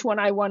 that's what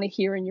I want to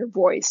hear in your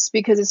voice,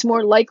 because it's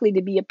more likely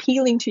to be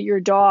appealing to your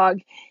dog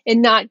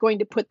and not going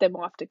to put them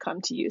off to come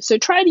to you. So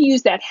try to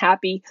use that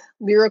happy,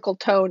 lyrical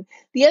tone.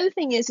 The other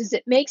thing is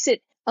it makes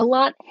it a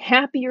lot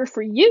happier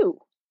for you.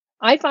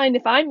 I find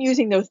if I'm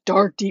using those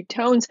dark, deep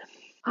tones,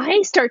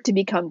 I start to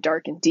become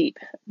dark and deep,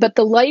 but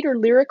the lighter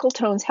lyrical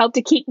tones help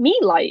to keep me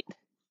light.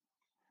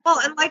 Well,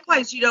 and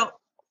likewise, you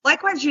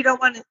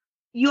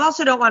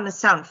also don't want to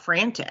sound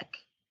frantic,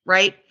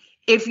 right?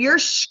 If you're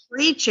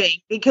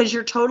screeching because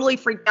you're totally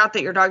freaked out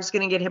that your dog's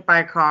going to get hit by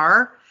a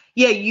car,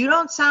 you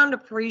don't sound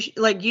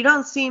you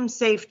don't seem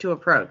safe to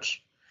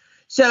approach.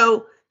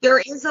 So there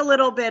is a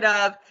little bit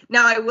of,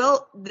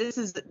 this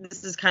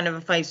is kind of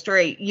a funny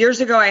story. Years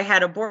ago, I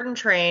had a board and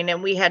train,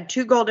 and we had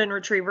 2 golden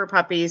retriever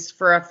puppies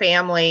for a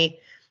family.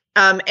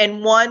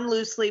 And one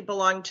loosely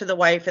belonged to the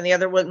wife and the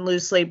other one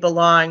loosely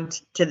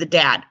belonged to the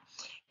dad.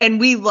 And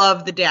we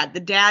love the dad. The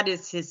dad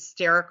is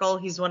hysterical.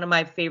 He's one of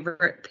my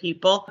favorite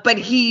people, but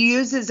he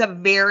uses a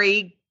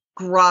very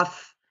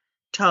gruff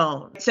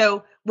tone.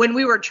 So when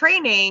we were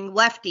training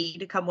Lefty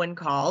to come when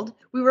called,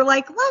 we were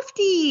like,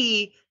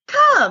 Lefty,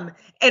 come.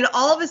 And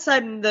all of a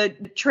sudden, the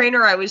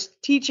trainer I was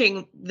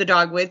coaching the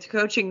dog with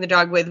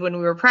when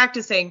we were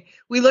practicing,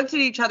 we looked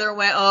at each other and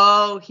went,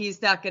 oh,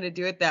 he's not going to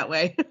do it that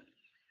way.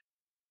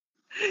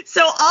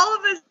 So all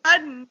of a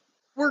sudden,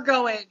 we're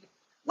going,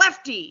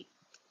 Lefty,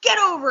 get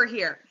over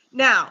here.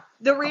 Now,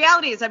 the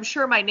reality is, I'm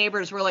sure my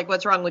neighbors were like,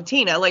 what's wrong with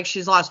Tina? Like,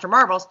 she's lost her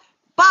marbles.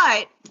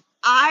 But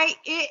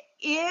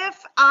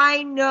if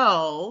I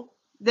know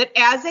that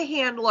as a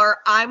handler,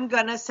 I'm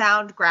going to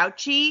sound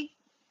grouchy,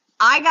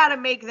 I got to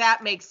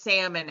make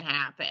salmon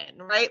happen,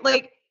 right?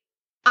 Like,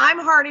 I'm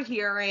hard of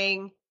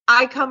hearing.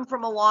 I come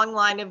from a long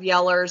line of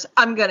yellers.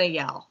 I'm going to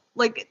yell.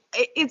 Like,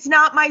 it's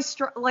not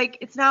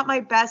my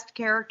best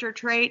character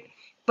trait,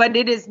 but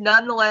it is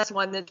nonetheless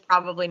one that's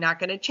probably not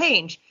going to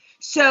change.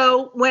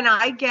 So when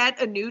I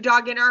get a new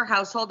dog in our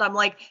household, I'm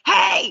like,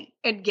 hey,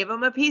 and give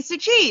them a piece of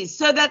cheese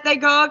so that they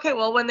go, okay,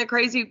 well, when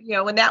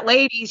when that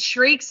lady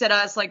shrieks at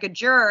us like a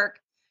jerk,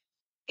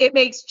 it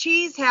makes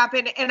cheese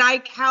happen. And I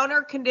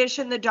counter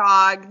condition the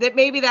dog that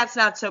maybe that's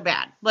not so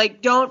bad.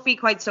 Like, don't be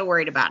quite so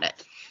worried about it.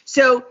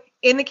 So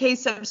in the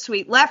case of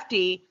Sweet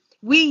Lefty,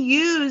 we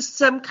used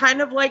some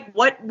kind of like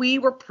what we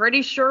were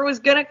pretty sure was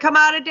going to come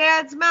out of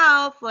Dad's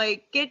mouth,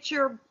 like, get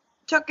your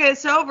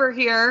tuchus over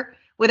here,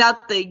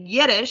 without the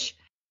Yiddish,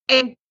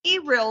 and be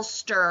real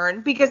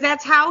stern, because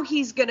that's how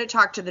he's going to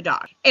talk to the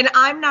dog. And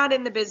I'm not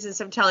in the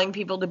business of telling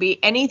people to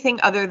be anything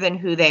other than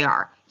who they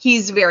are.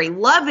 He's very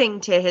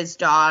loving to his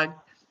dog.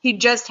 He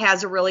just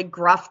has a really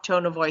gruff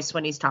tone of voice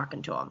when he's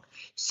talking to him.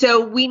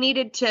 So we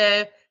needed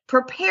to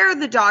prepare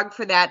the dog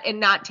for that and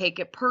not take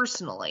it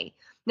personally.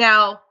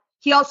 Now,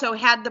 he also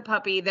had the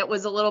puppy that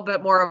was a little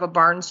bit more of a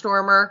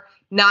barnstormer,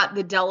 not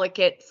the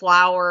delicate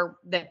flower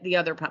that the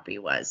other puppy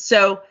was.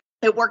 So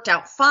it worked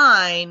out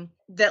fine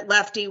that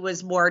Lefty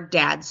was more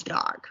Dad's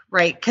dog,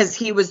 right? Because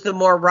he was the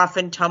more rough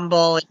and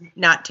tumble and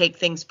not take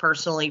things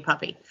personally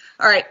puppy.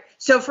 All right.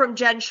 So from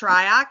Jen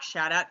Shryock,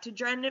 shout out to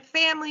Jen at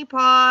Family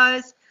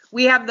Paws.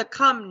 We have the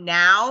come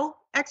now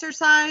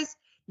exercise.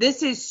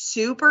 This is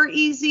super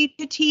easy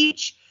to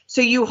teach.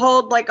 So you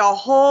hold like a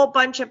whole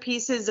bunch of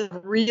pieces of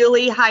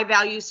really high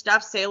value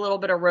stuff, say a little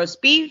bit of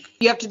roast beef.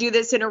 You have to do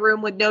this in a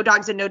room with no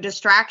dogs and no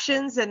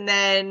distractions, and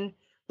then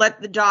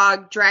let the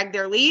dog drag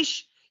their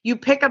leash. You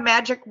pick a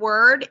magic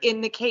word. In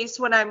the case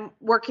when I'm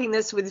working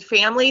this with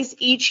families,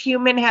 each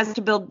human has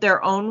to build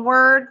their own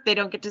word. They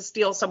don't get to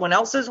steal someone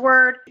else's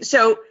word.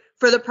 So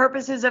for the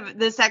purposes of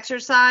this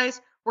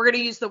exercise, we're going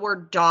to use the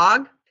word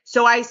dog.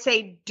 So I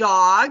say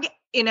dog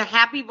in a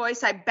happy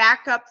voice. I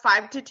back up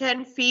 5 to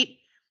 10 feet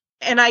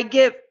and I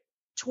give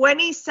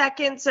 20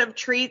 seconds of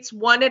treats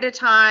one at a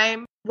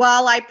time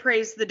while I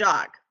praise the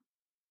dog.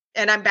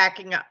 And I'm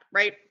backing up,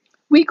 right?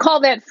 We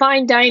call that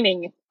fine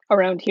dining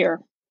around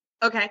here.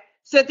 Okay.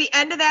 So at the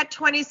end of that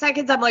 20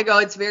 seconds, I'm like, oh,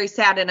 it's very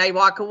sad. And I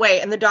walk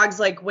away. And the dog's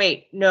like,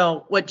 wait,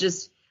 no, what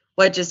just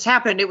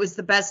happened? It was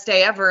the best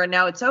day ever. And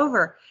now it's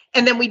over.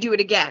 And then we do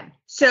it again.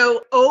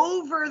 So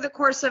over the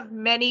course of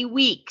many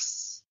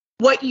weeks,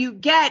 what you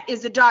get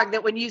is a dog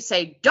that when you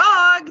say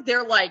dog,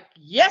 they're like,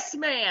 yes,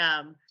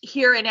 ma'am.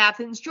 Here in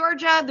Athens,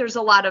 Georgia, there's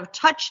a lot of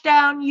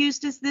touchdown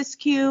used as this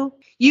cue.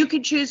 You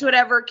can choose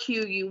whatever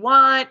cue you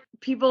want.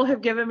 People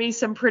have given me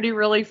some pretty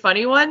really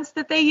funny ones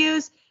that they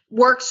use.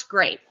 Works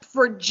great.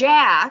 For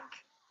Jack,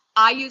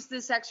 I use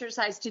this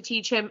exercise to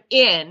teach him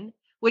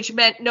which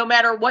meant no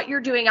matter what you're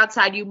doing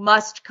outside, you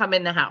must come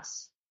in the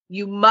house.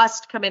 You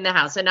must come in the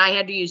house. And I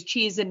had to use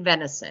cheese and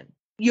venison.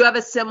 You have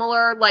a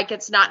similar, like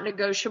it's not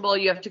negotiable.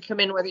 You have to come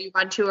in whether you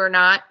want to or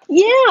not.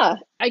 Yeah.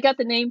 I got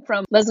the name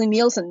from Leslie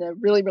Nielsen, the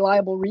really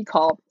reliable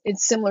recall.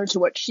 It's similar to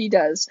what she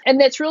does. And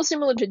that's real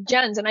similar to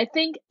Jen's. And I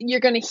think you're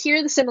going to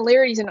hear the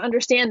similarities and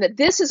understand that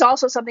this is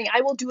also something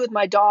I will do with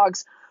my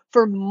dogs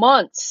for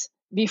months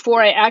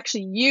before I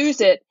actually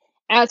use it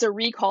as a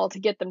recall to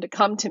get them to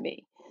come to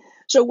me.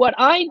 So what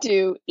I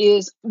do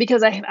is,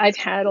 because I've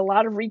had a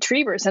lot of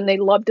retrievers and they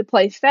love to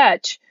play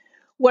fetch,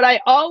 what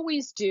I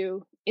always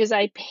do is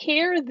I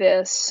pair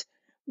this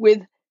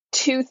with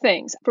 2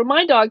 things. For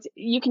my dogs,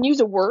 you can use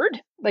a word,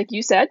 like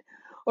you said,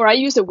 or I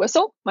use a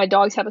whistle. My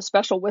dogs have a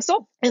special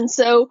whistle. And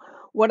so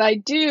what I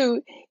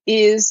do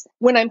is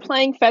when I'm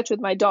playing fetch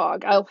with my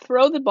dog, I'll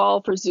throw the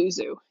ball for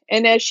Zuzu.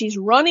 And as she's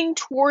running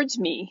towards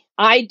me,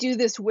 I do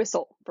this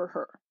whistle for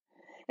her.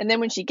 And then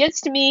when she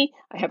gets to me,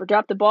 I have her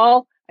drop the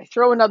ball. I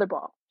throw another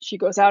ball. She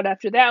goes out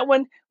after that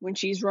one. When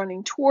she's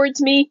running towards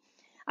me,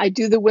 I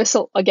do the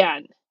whistle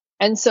again.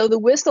 And so the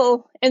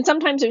whistle, and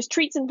sometimes there's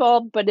treats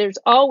involved, but there's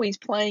always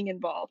playing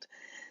involved.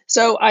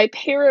 So I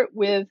pair it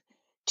with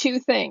 2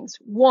 things.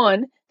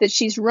 1, that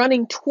she's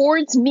running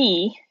towards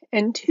me,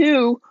 and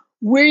 2,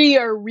 we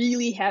are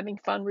really having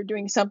fun. We're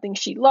doing something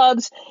she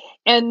loves,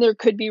 and there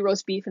could be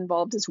roast beef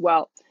involved as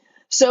well.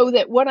 So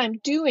that what I'm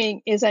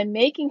doing is I'm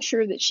making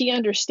sure that she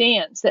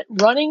understands that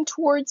running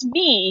towards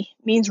me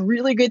means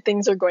really good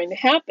things are going to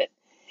happen.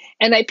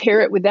 And I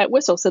pair it with that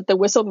whistle. So the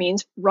whistle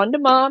means run to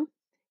mom,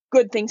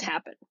 good things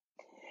happen.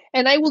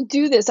 And I will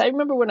do this. I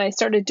remember when I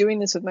started doing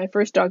this with my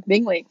first dog,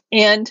 Bingley,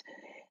 and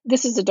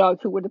this is a dog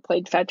who would have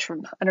played fetch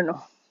from,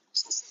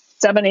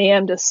 7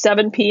 a.m. to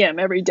 7 p.m.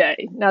 every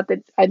day. Not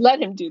that I'd let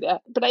him do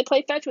that, but I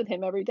play fetch with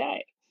him every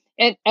day.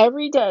 And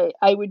every day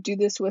I would do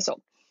this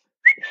whistle.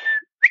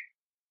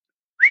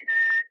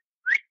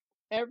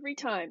 Every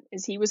time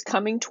as he was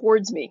coming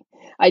towards me,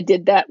 I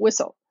did that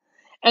whistle.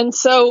 And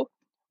so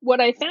what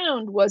I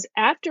found was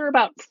after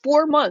about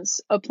 4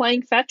 months of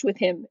playing fetch with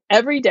him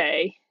every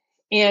day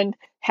and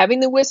having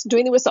the whistle,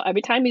 doing the whistle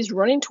every time he's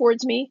running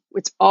towards me,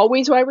 it's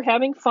always why we're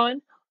having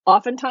fun,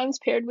 oftentimes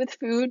paired with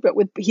food, but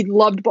he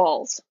loved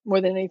balls more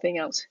than anything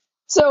else.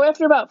 So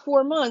after about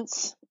 4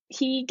 months,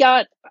 he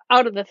got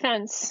out of the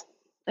fence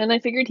and I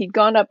figured he'd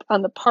gone up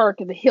on the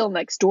park and the hill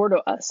next door to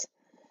us.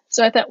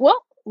 So I thought,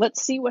 well,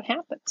 let's see what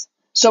happens.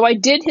 So I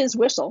did his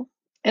whistle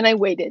and I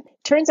waited.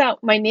 Turns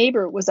out my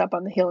neighbor was up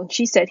on the hill and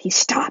she said he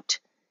stopped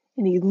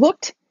and he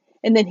looked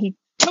and then he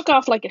took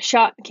off like a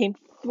shot and came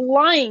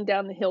flying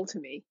down the hill to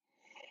me.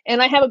 And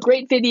I have a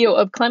great video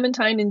of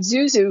Clementine and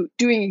Zuzu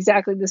doing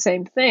exactly the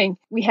same thing.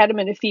 We had them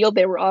in a field.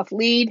 They were off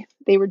lead.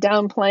 They were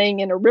down playing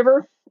in a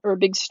river or a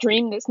big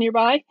stream that's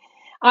nearby.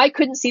 I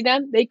couldn't see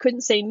them. They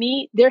couldn't see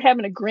me. They're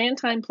having a grand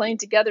time playing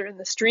together in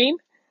the stream.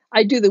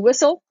 I do the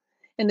whistle.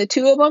 And the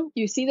 2 of them,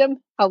 you see them,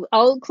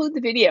 I'll include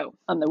the video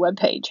on the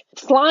webpage,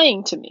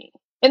 flying to me.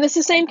 And it's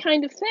the same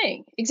kind of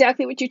thing,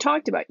 exactly what you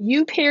talked about.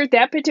 You paired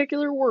that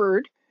particular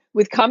word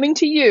with coming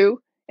to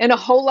you and a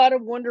whole lot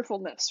of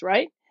wonderfulness,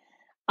 right?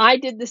 I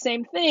did the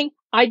same thing.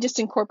 I just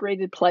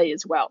incorporated play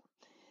as well.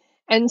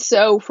 And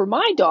so for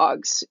my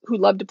dogs who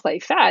love to play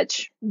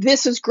fetch,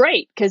 this is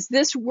great because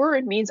this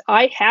word means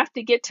I have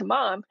to get to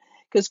mom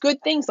because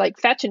good things like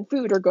fetch and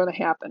food are going to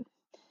happen.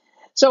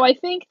 So I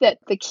think that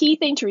the key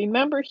thing to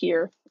remember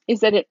here is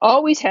that it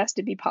always has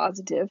to be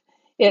positive.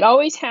 It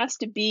always has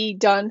to be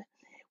done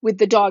with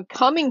the dog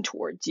coming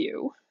towards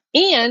you,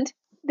 and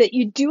that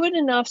you do it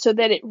enough so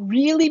that it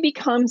really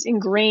becomes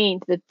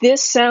ingrained that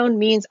this sound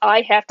means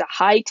I have to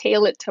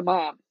hightail it to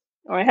mom,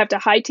 or I have to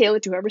hightail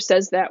it to whoever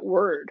says that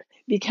word,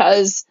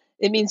 because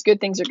it means good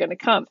things are going to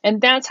come.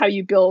 And that's how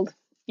you build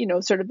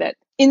sort of that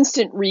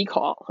instant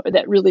recall or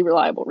that really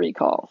reliable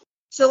recall.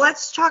 So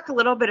let's talk a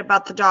little bit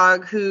about the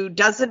dog who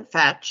doesn't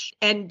fetch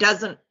and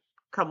doesn't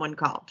come when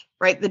called,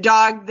 right? The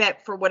dog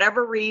that for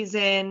whatever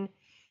reason,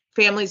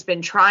 family's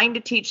been trying to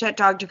teach that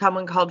dog to come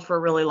when called for a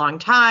really long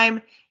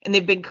time, and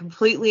they've been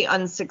completely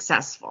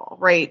unsuccessful,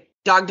 right?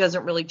 Dog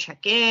doesn't really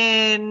check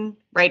in,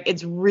 right?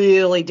 It's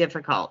really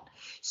difficult.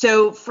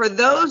 So for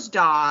those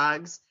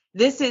dogs,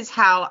 this is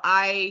how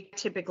I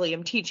typically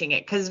am teaching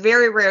it, because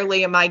very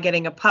rarely am I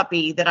getting a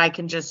puppy that I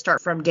can just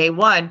start from day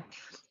one.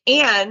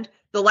 And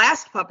the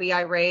last puppy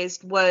I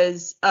raised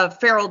was a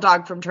feral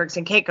dog from Turks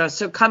and Caicos.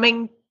 So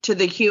coming to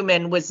the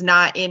human was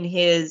not in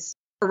his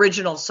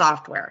original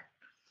software.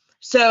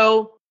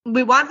 So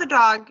we want the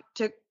dog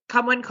to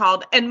come when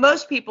called. And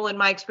most people, in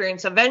my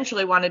experience,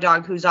 eventually want a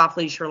dog who's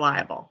off-leash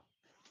reliable.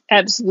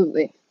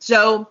 Absolutely.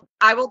 So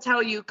I will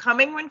tell you,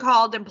 coming when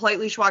called and polite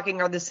leash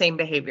walking are the same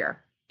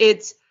behavior.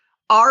 It's,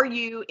 are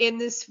you in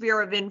the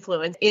sphere of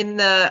influence, in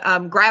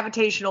the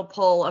gravitational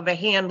pull of a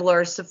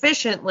handler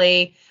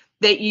sufficiently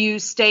that you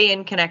stay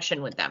in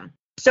connection with them?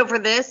 So for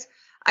this,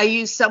 I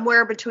use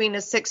somewhere between a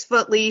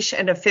 6-foot leash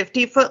and a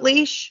 50-foot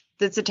leash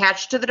that's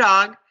attached to the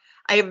dog.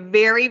 I have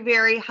very,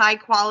 very high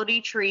quality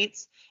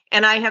treats,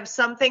 and I have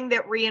something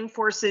that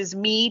reinforces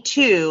me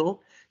too,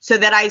 so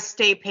that I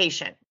stay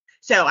patient.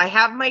 So I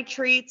have my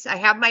treats, I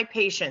have my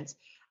patience.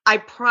 I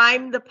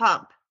prime the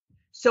pump.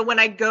 So when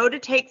I go to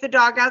take the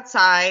dog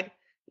outside,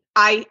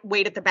 I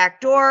wait at the back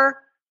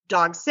door,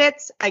 dog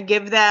sits, I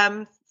give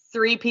them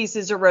 3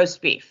 pieces of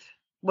roast beef.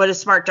 What a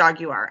smart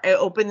dog you are. I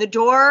open the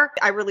door,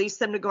 I release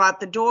them to go out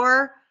the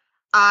door.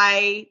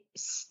 I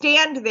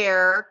stand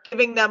there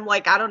giving them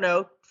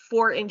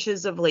 4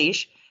 inches of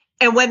leash.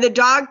 And when the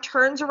dog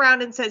turns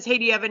around and says, hey,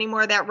 do you have any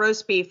more of that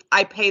roast beef?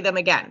 I pay them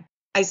again.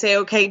 I say,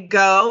 okay,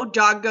 go.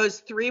 Dog goes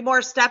 3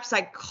 more steps.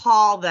 I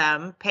call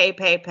them,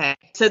 pay.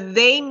 So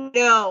they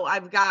know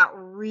I've got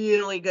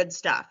really good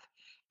stuff.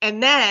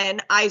 And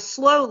then I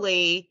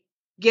slowly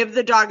give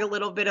the dog a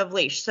little bit of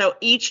leash. So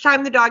each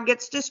time the dog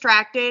gets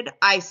distracted,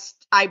 I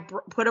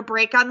put a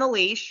break on the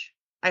leash.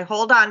 I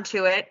hold on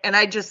to it and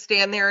I just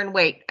stand there and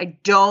wait. I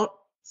don't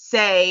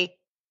say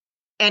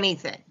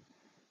anything.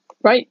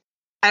 Right.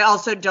 I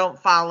also don't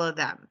follow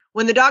them.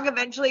 When the dog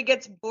eventually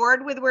gets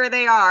bored with where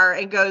they are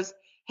and goes,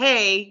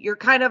 hey, you're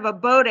kind of a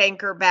boat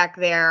anchor back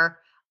there,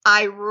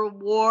 I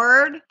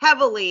reward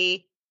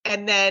heavily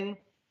and then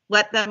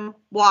let them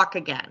walk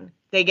again.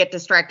 They get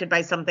distracted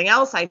by something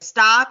else. I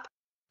stop.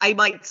 I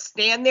might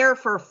stand there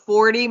for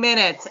 40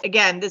 minutes.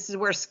 Again, this is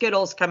where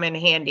Skittles come in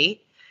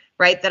handy,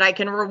 right? That I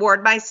can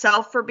reward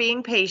myself for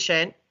being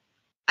patient.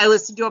 I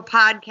listen to a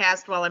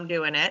podcast while I'm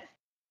doing it.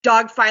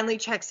 Dog finally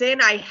checks in.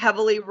 I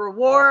heavily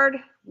reward,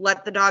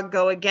 let the dog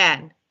go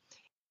again.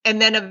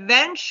 And then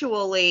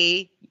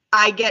eventually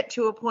I get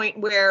to a point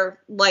where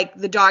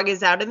the dog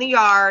is out in the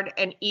yard,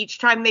 and each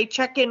time they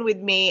check in with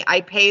me,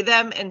 I pay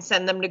them and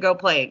send them to go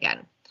play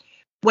again.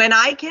 When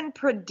I can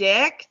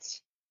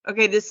predict,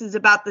 okay, this is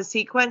about the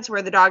sequence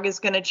where the dog is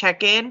going to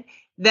check in,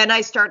 then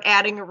I start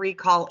adding a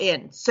recall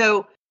in.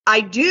 So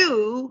I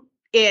do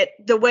it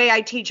the way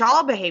I teach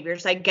all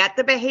behaviors. I get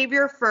the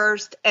behavior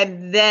first,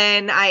 and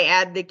then I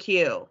add the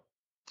cue.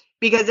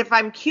 Because if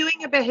I'm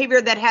cueing a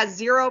behavior that has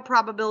 0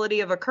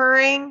 probability of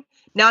occurring,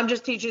 now I'm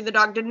just teaching the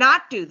dog to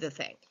not do the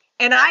thing.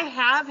 And I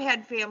have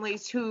had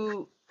families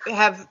who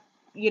have,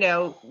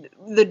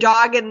 the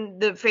dog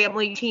and the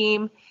family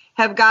team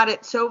have got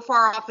it so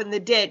far off in the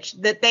ditch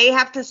that they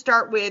have to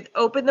start with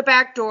open the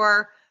back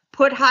door,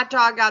 put hot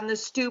dog on the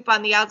stoop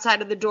on the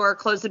outside of the door,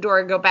 close the door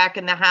and go back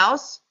in the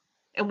house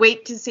and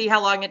wait to see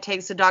how long it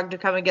takes the dog to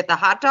come and get the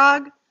hot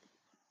dog.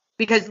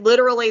 Because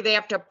literally they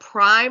have to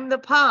prime the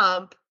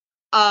pump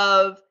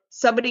of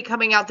somebody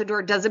coming out the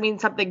door. Doesn't mean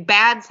something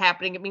bad's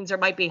happening. It means there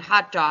might be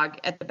hot dog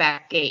at the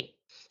back gate.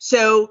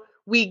 So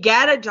we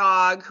get a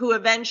dog who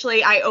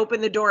eventually I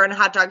open the door and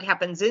hot dog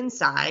happens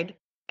inside,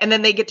 and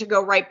then they get to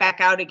go right back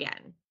out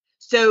again.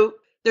 So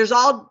there's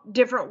all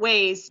different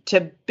ways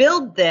to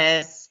build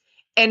this.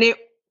 And it,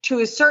 to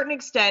a certain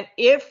extent,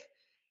 if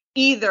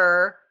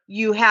either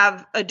you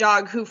have a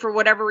dog who for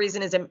whatever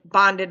reason isn't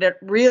bonded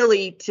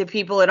really to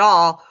people at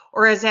all,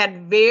 or has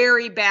had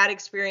very bad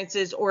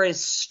experiences or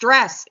is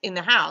stressed in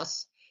the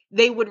house,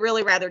 they would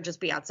really rather just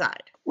be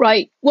outside.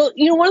 Right. Well,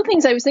 one of the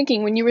things I was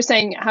thinking when you were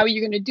saying how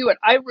you're going to do it,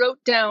 I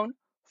wrote down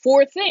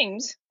 4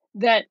 things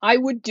that I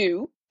would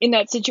do in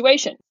that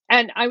situation.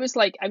 And I was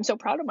like, I'm so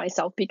proud of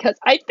myself because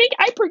I think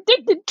I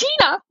predicted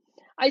Tina.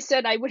 I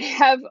said I would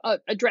have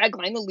a drag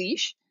line, a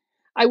leash.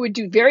 I would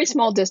do very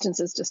small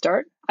distances to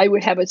start. I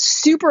would have a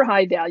super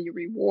high value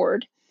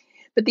reward.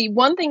 But the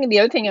one thing and the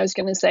other thing I was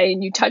going to say,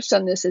 and you touched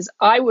on this, is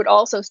I would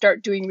also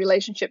start doing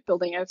relationship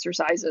building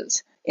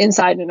exercises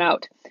inside and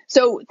out.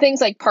 So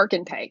things like park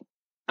and pay.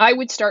 I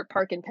would start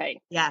park and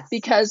pay. Yes.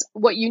 Because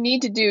what you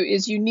need to do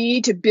is you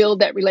need to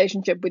build that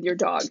relationship with your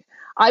dog.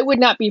 I would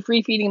not be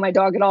free feeding my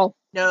dog at all.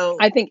 No.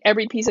 I think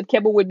every piece of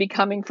kibble would be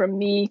coming from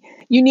me.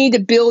 You need to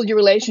build your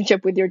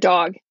relationship with your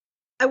dog.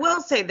 I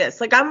will say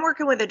this, like I'm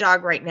working with a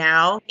dog right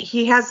now.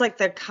 He has like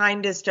the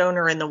kindest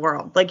owner in the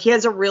world. Like he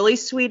has a really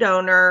sweet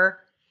owner.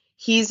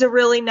 He's a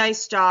really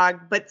nice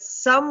dog, but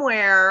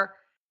somewhere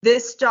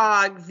this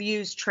dog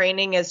views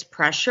training as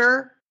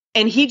pressure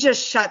and he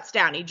just shuts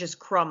down. He just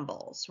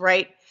crumbles,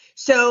 right?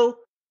 So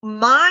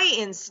my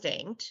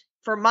instinct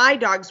for my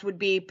dogs would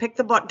be pick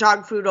the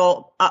dog food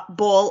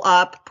bowl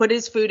up, put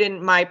his food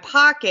in my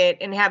pocket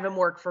and have him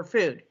work for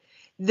food.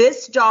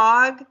 This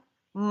dog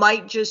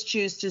might just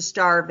choose to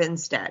starve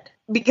instead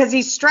because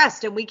he's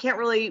stressed and we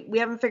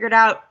haven't figured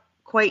out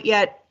quite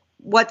yet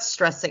what's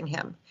stressing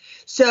him.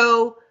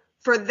 So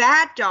for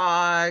that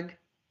dog,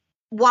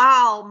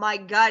 while my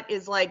gut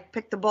is like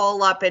pick the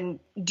bowl up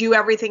and do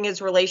everything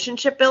as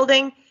relationship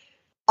building,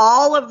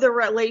 all of the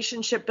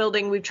relationship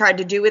building we've tried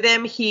to do with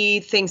him,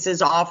 he thinks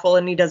is awful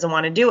and he doesn't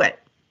want to do it.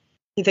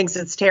 He thinks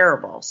it's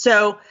terrible.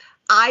 So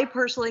I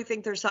personally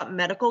think there's something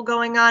medical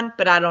going on,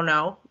 but I don't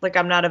know. Like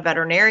I'm not a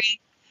veterinarian.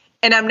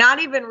 And I'm not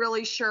even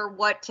really sure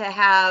what to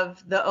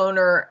have the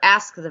owner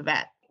ask the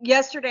vet.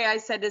 Yesterday, I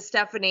said to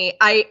Stephanie,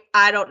 I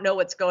don't know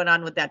what's going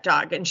on with that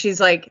dog. And she's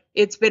like,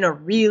 it's been a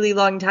really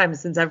long time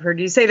since I've heard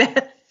you say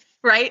that,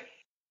 right?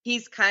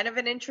 He's kind of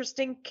an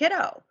interesting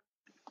kiddo.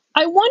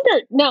 I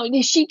wonder, now,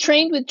 is she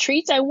trained with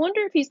treats? I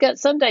wonder if he's got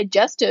some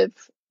digestive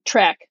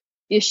tract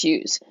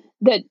issues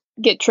that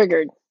get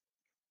triggered.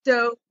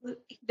 So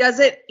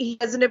he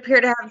doesn't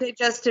appear to have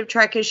digestive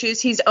tract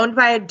issues. He's owned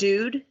by a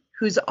dude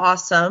who's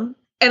awesome.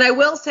 And I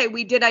will say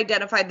we did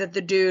identify that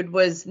the dude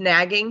was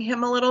nagging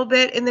him a little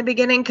bit in the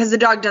beginning because the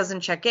dog doesn't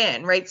check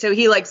in, right? So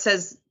he like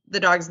says the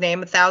dog's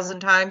name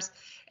 1,000 times.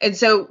 And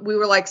so we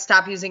were like,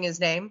 stop using his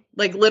name.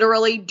 Like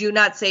literally do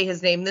not say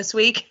his name this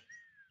week.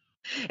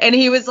 And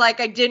he was like,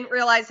 I didn't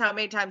realize how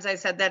many times I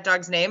said that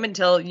dog's name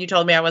until you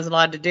told me I wasn't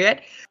allowed to do it.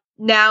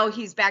 Now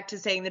he's back to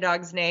saying the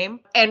dog's name.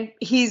 And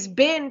he's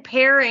been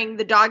pairing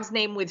the dog's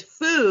name with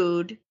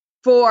food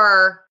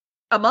for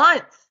a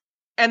month.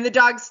 And the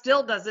dog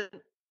still doesn't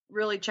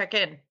really check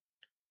in.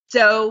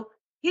 So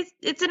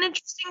it's an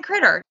interesting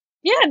critter.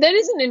 Yeah, that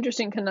is an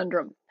interesting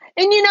conundrum.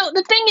 And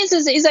the thing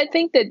is I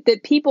think that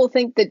people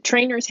think that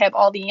trainers have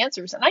all the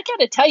answers. And I got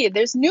to tell you,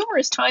 there's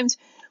numerous times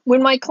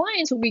when my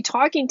clients will be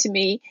talking to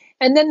me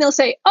and then they'll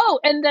say, oh,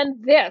 and then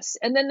this,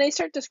 and then they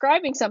start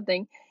describing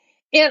something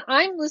and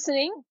I'm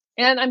listening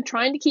and I'm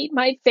trying to keep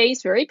my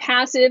face very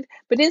passive,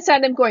 but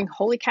inside I'm going,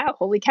 holy cow,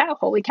 holy cow,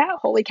 holy cow,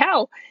 holy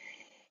cow.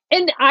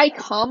 And I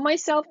calm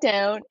myself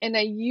down and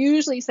I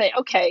usually say,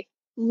 okay,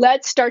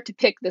 let's start to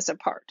pick this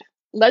apart.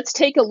 Let's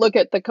take a look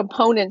at the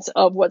components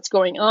of what's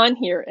going on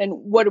here and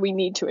what do we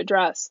need to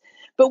address.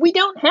 But we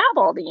don't have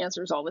all the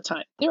answers all the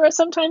time. There are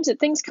sometimes that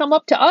things come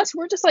up to us.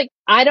 We're just like,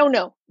 I don't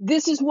know.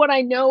 This is what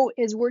I know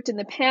has worked in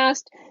the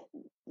past.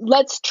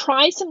 Let's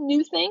try some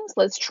new things.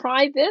 Let's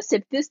try this.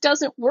 If this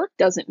doesn't work,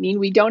 doesn't mean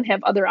we don't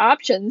have other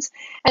options.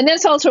 And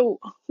that's also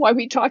why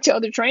we talk to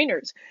other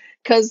trainers.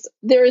 Because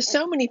there are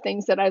so many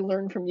things that I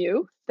learned from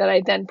you that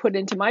I then put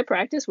into my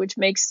practice, which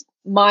makes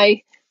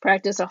my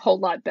practice a whole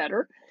lot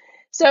better.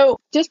 So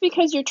just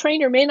because your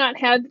trainer may not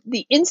have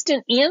the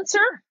instant answer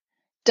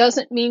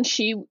doesn't mean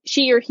she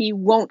or he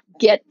won't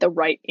get the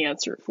right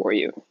answer for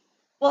you.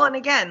 Well, and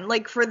again,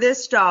 like for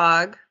this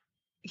dog,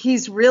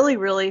 he's really,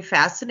 really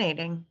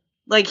fascinating.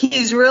 Like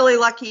he's really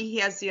lucky he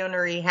has the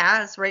owner he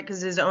has, right?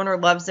 Because his owner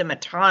loves him a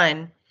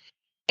ton.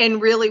 And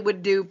really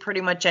would do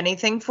pretty much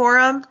anything for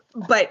him.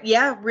 But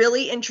yeah,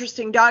 really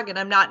interesting dog. And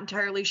I'm not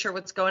entirely sure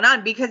what's going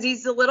on because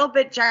he's a little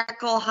bit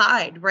Jekyll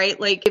Hyde, right?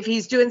 Like if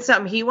he's doing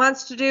something he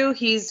wants to do,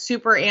 he's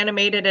super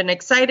animated and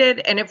excited.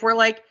 And if we're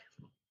like,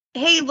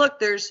 hey, look,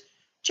 there's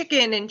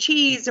chicken and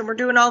cheese and we're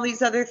doing all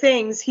these other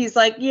things, he's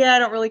like, yeah, I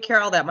don't really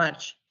care all that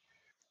much.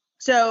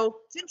 So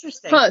it's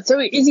interesting. So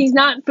is he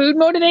not food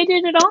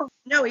motivated at all?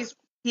 No,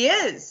 he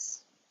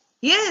is.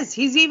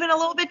 He's even a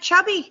little bit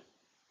chubby.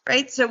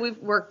 Right. So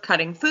we're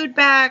cutting food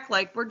back,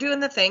 like we're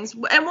doing the things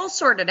and we'll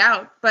sort it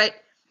out. But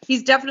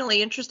he's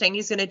definitely interesting.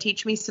 He's going to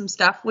teach me some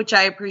stuff, which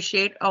I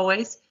appreciate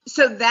always.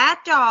 So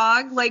that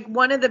dog, like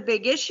one of the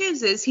big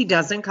issues is he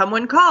doesn't come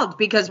when called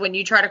because when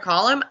you try to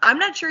call him, I'm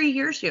not sure he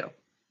hears you.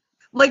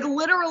 Like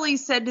literally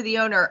said to the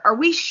owner, are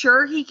we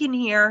sure he can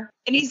hear?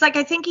 And he's like,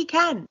 I think he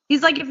can.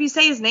 He's like, if you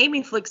say his name,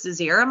 he flicks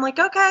his ear. I'm like,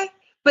 okay.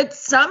 But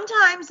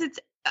sometimes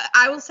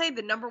I will say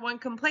the number one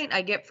complaint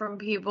I get from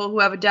people who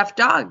have a deaf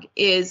dog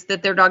is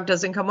that their dog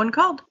doesn't come when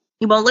called.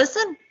 He won't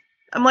listen.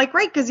 I'm like,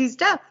 right, because he's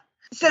deaf.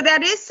 So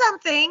that is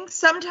something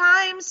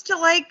sometimes to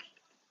like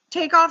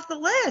take off the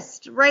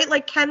list, right?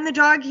 Like, can the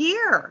dog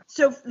hear?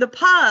 So the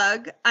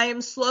pug, I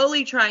am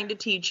slowly trying to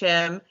teach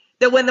him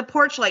that when the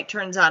porch light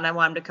turns on, I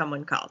want him to come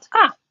when called.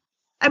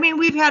 I mean,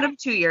 we've had him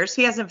 2 years.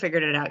 He hasn't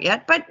figured it out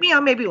yet, but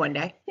maybe one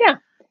day. Yeah.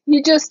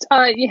 You just,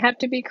 you have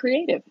to be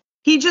creative.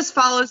 He just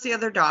follows the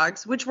other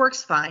dogs, which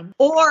works fine.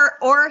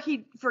 Or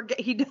he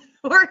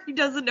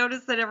doesn't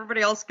notice that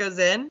everybody else goes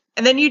in,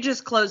 and then you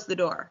just close the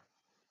door.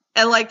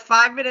 And like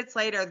 5 minutes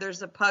later,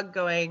 there's a pug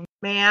going,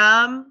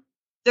 ma'am,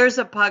 there's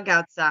a pug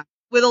outside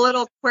with a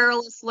little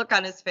querulous look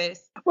on his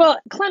face. Well,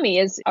 Clemmy,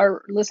 as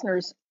our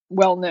listeners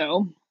well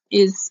know,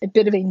 is a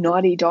bit of a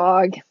naughty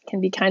dog,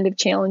 can be kind of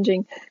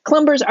challenging.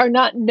 Clumbers are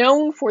not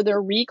known for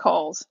their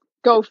recalls.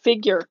 Go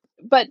figure.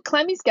 But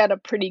Clemmie's got a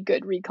pretty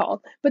good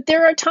recall. But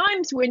there are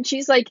times when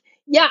she's like,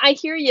 yeah, I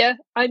hear you.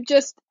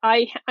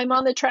 I'm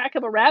on the track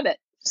of a rabbit.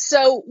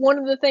 So one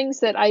of the things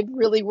that I've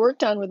really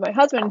worked on with my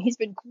husband, and he's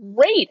been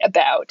great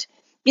about,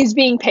 is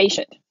being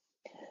patient.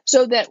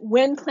 So that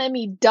when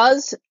Clemmie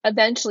does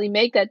eventually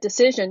make that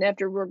decision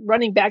after we're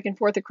running back and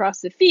forth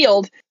across the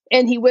field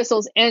and he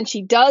whistles and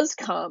she does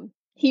come,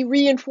 he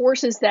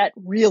reinforces that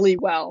really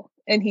well.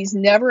 And he's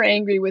never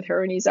angry with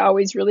her and he's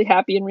always really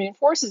happy and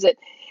reinforces it.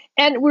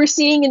 And we're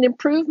seeing an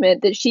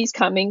improvement that she's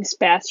coming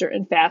faster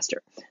and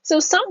faster. So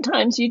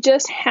sometimes you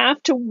just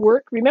have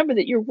to remember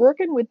that you're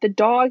working with the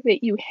dog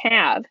that you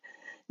have,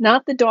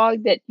 not the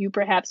dog that you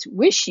perhaps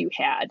wish you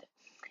had.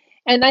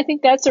 And I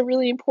think that's a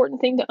really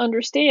important thing to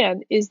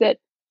understand, is that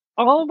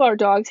all of our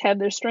dogs have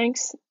their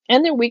strengths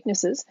and their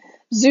weaknesses.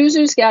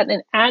 Zuzu's got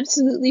an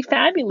absolutely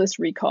fabulous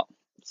recall.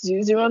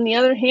 Zuzu, on the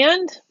other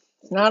hand,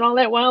 is not all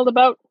that wild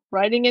about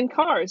riding in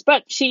cars,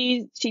 but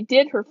she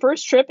did her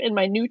first trip in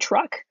my new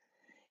truck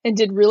and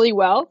did really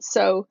well.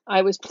 So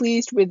I was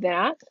pleased with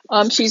that.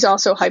 She's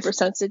also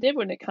hypersensitive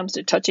when it comes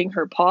to touching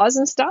her paws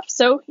and stuff.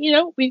 So,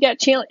 we've got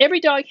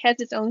every dog has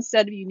its own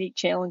set of unique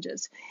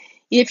challenges.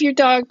 If your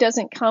dog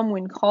doesn't come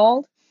when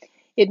called,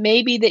 it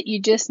may be that you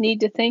just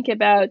need to think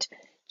about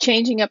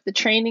changing up the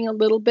training a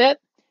little bit,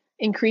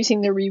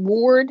 increasing the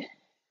reward,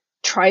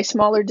 try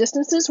smaller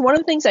distances. One of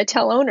the things I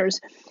tell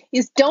owners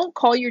is don't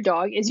call your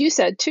dog, as you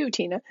said too,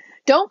 Tina,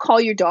 don't call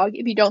your dog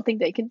if you don't think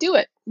they can do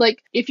it.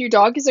 Like if your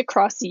dog is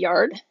across the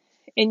yard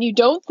and you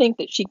don't think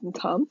that she can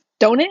come,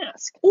 don't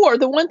ask. Or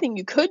the one thing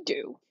you could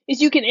do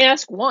is you can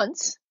ask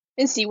once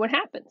and see what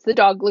happens. The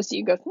dog looks at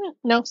you and goes,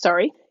 no,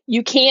 sorry,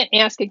 you can't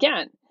ask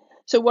again.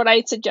 So what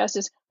I suggest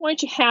is, why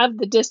don't you have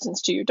the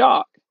distance to your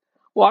dog?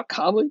 Walk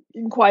calmly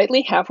and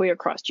quietly halfway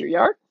across your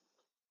yard.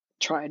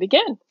 Try it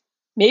again.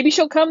 Maybe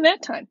she'll come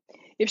that time.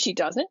 If she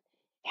doesn't,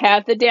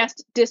 have the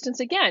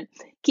distance again.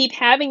 Keep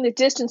having the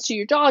distance to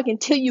your dog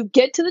until you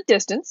get to the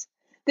distance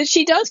that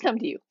she does come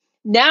to you.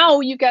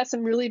 Now you've got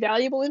some really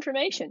valuable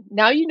information.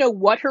 Now you know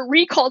what her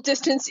recall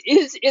distance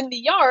is in the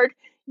yard.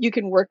 You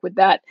can work with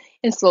that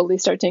and slowly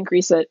start to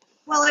increase it.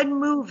 Well, and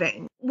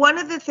moving. One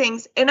of the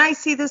things, and I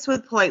see this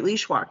with polite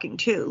leash walking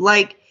too,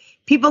 like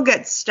people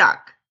get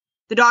stuck.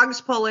 The dog's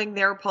pulling,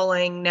 they're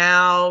pulling,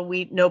 now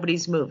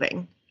nobody's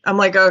moving. I'm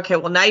like, okay,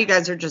 well now you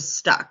guys are just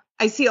stuck.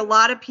 I see a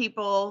lot of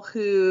people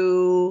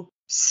who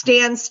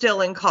stand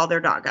still and call their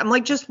dog. I'm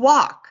like, just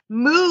walk,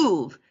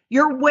 move.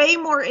 You're way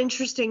more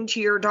interesting to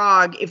your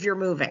dog if you're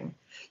moving.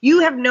 You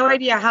have no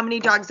idea how many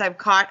dogs I've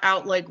caught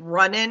out like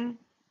running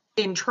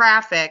in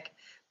traffic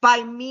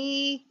by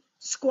me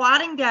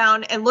squatting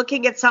down and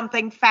looking at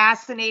something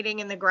fascinating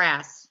in the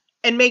grass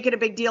and making a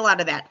big deal out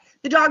of that.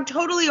 The dog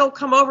totally will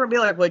come over and be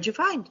like, what'd you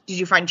find? Did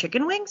you find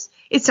chicken wings?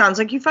 It sounds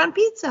like you found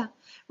pizza,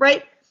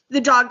 right?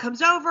 The dog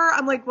comes over.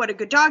 I'm like, what a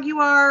good dog you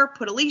are.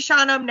 Put a leash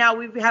on him. Now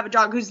we have a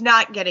dog who's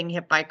not getting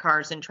hit by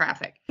cars in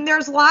traffic. And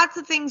there's lots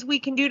of things we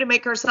can do to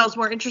make ourselves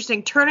more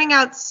interesting. Turning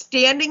out,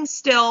 standing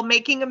still,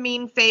 making a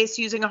mean face,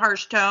 using a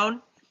harsh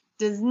tone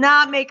does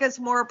not make us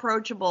more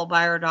approachable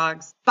by our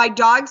dogs. By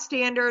dog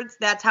standards,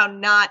 that's how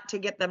not to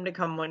get them to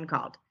come when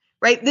called,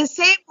 right? The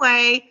same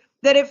way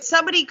that if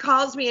somebody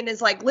calls me and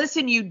is like,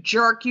 listen, you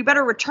jerk, you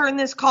better return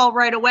this call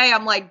right away.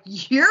 I'm like,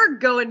 you're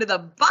going to the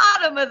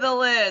bottom of the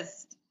list.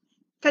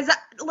 Because,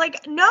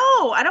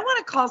 no, I don't want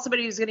to call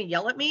somebody who's going to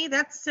yell at me.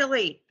 That's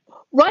silly.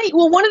 Right.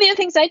 Well, one of the other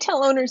things I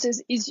tell owners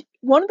is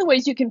one of the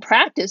ways you can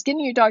practice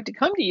getting your dog to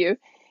come to you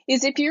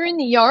is if you're in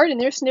the yard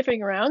and they're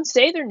sniffing around,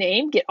 say their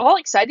name, get all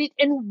excited,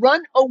 and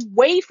run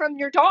away from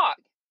your dog.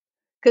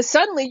 Because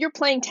suddenly you're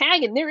playing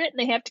tag and they're it and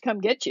they have to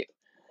come get you.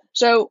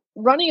 So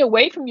running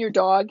away from your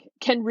dog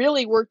can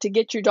really work to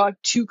get your dog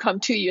to come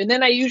to you. And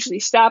then I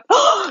usually stop.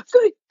 Oh,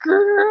 good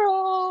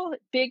girl.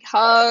 Big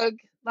hug,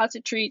 lots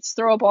of treats,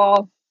 throw a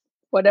ball,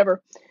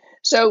 whatever.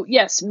 So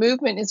yes,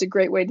 movement is a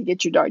great way to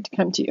get your dog to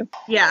come to you.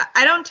 Yeah,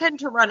 I don't tend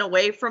to run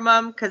away from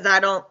them because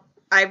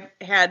I've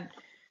had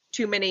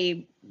too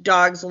many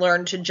dogs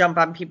learn to jump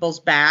on people's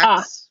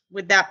backs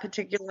with that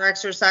particular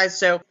exercise.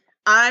 So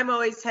I'm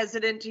always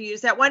hesitant to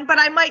use that one, but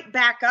I might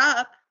back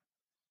up,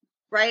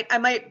 right? I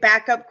might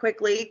back up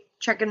quickly,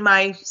 checking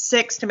my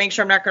 6 to make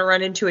sure I'm not going to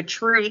run into a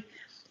tree.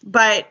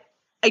 But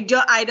I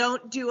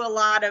don't do a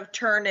lot of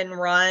turn and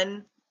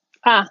run.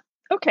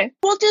 Okay.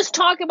 We'll just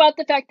talk about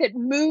the fact that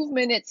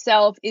movement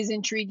itself is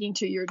intriguing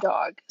to your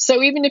dog.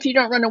 So even if you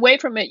don't run away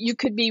from it, you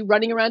could be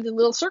running around in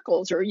little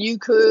circles, or you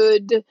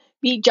could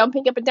be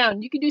jumping up and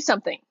down. You could do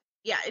something.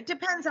 Yeah, it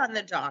depends on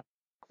the dog.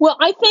 Well,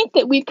 I think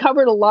that we've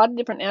covered a lot of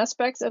different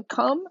aspects of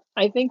come.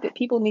 I think that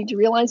people need to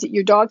realize that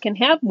your dog can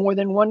have more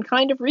than one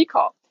kind of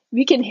recall.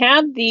 We can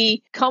have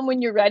the come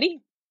when you're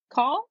ready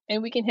call,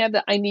 and we can have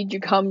the I need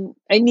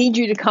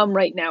you to come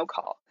right now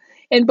call.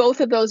 And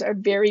both of those are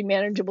very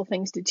manageable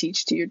things to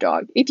teach to your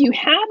dog. If you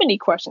have any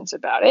questions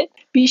about it,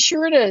 be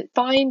sure to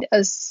find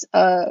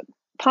a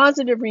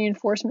positive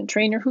reinforcement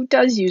trainer who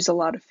does use a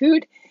lot of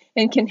food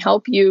and can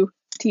help you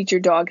teach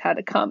your dog how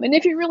to come. And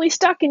if you're really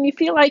stuck and you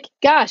feel like,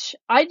 gosh,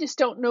 I just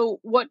don't know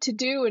what to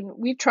do, and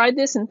we've tried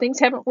this and things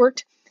haven't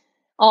worked,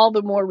 all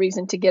the more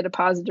reason to get a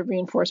positive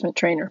reinforcement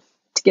trainer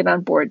to get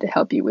on board to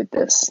help you with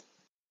this.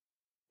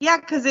 Yeah,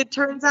 because it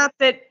turns out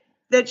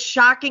that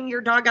shocking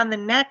your dog on the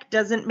neck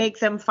doesn't make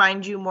them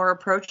find you more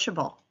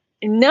approachable.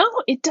 No,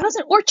 it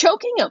doesn't. Or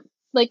choking them.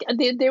 Like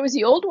there was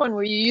the old one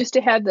where you used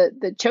to have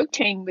the choke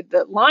chain with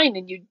the line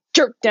and you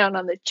jerk down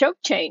on the choke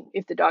chain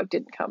if the dog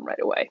didn't come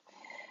right away.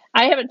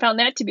 I haven't found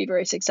that to be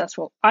very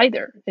successful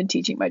either in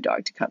teaching my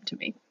dog to come to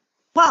me.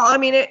 Well, I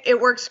mean, it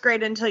works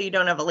great until you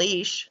don't have a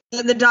leash.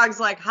 Then the dog's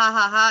like, ha,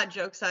 ha, ha,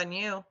 joke's on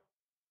you.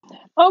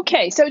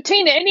 Okay, so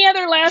Tina, any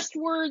other last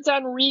words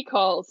on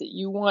recalls that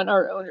you want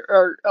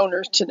our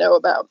owners to know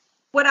about?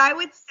 What I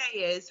would say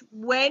is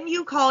when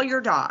you call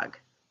your dog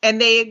and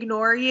they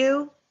ignore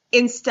you,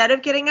 instead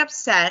of getting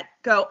upset,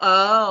 go,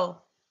 oh,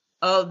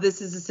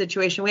 this is a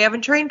situation we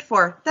haven't trained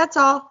for. That's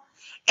all.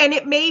 And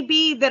it may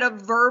be that a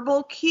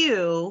verbal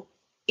cue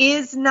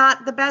is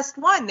not the best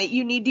one, that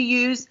you need to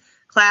use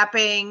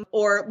clapping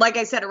or, like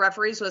I said, a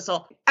referee's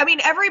whistle. I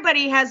mean,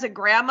 everybody has a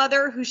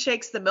grandmother who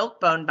shakes the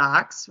milk bone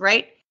box,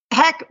 right?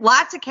 Heck,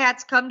 lots of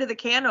cats come to the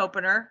can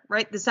opener,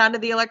 right? The sound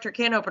of the electric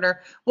can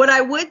opener. What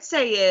I would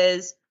say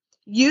is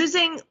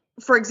using,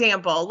 for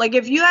example, like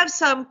if you have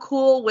some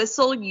cool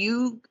whistle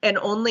you and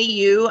only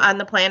you on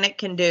the planet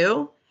can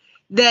do,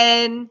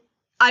 then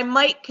I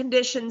might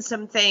condition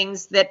some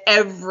things that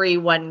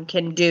everyone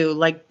can do,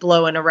 like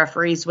blow in a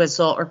referee's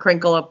whistle or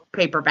crinkle a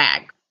paper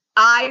bag.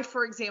 I,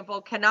 for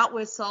example, cannot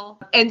whistle.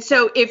 And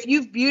so if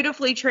you've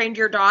beautifully trained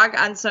your dog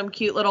on some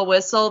cute little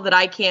whistle that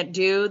I can't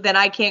do, then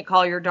I can't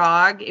call your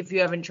dog if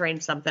you haven't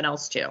trained something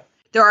else too.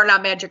 There are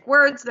not magic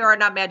words. There are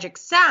not magic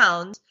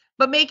sounds,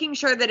 but making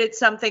sure that it's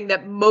something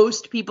that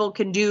most people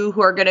can do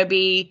who are going to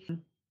be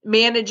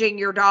managing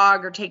your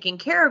dog or taking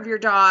care of your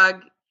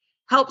dog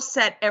helps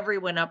set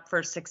everyone up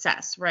for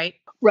success, right?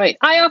 Right.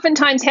 I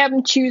oftentimes have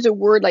them choose a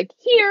word like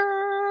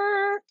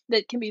here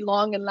that can be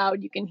long and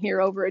loud you can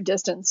hear over a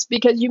distance,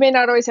 because you may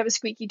not always have a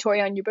squeaky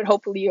toy on you, but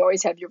hopefully you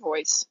always have your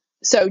voice.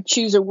 So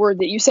choose a word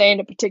that you say in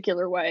a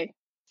particular way.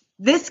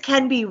 This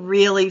can be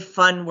really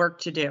fun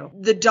work to do.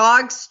 The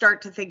dogs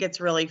start to think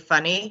it's really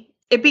funny.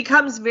 It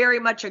becomes very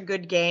much a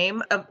good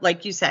game of,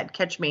 like you said,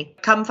 catch me,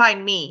 come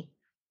find me,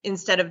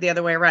 instead of the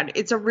other way around.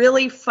 It's a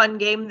really fun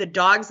game. The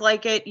dogs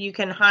like it. You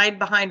can hide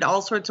behind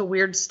all sorts of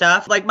weird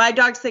stuff. Like my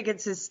dogs think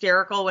it's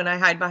hysterical when I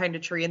hide behind a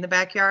tree in the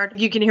backyard.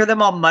 You can hear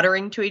them all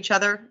muttering to each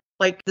other.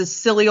 Like the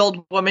silly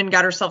old woman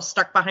got herself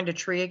stuck behind a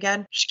tree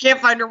again. She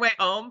can't find her way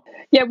home.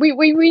 Yeah,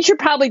 we should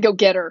probably go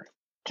get her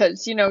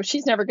because,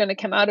 she's never going to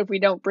come out if we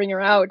don't bring her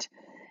out.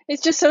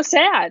 It's just so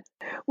sad.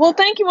 Well,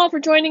 thank you all for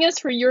joining us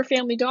for Your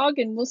Family Dog,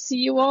 and we'll see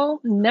you all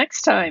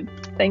next time.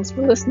 Thanks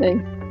for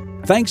listening.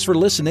 Thanks for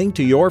listening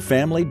to Your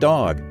Family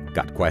Dog.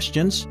 Got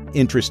questions?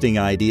 Interesting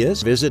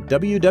ideas? Visit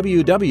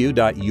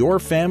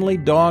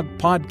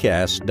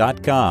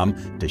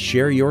www.yourfamilydogpodcast.com to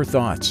share your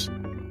thoughts.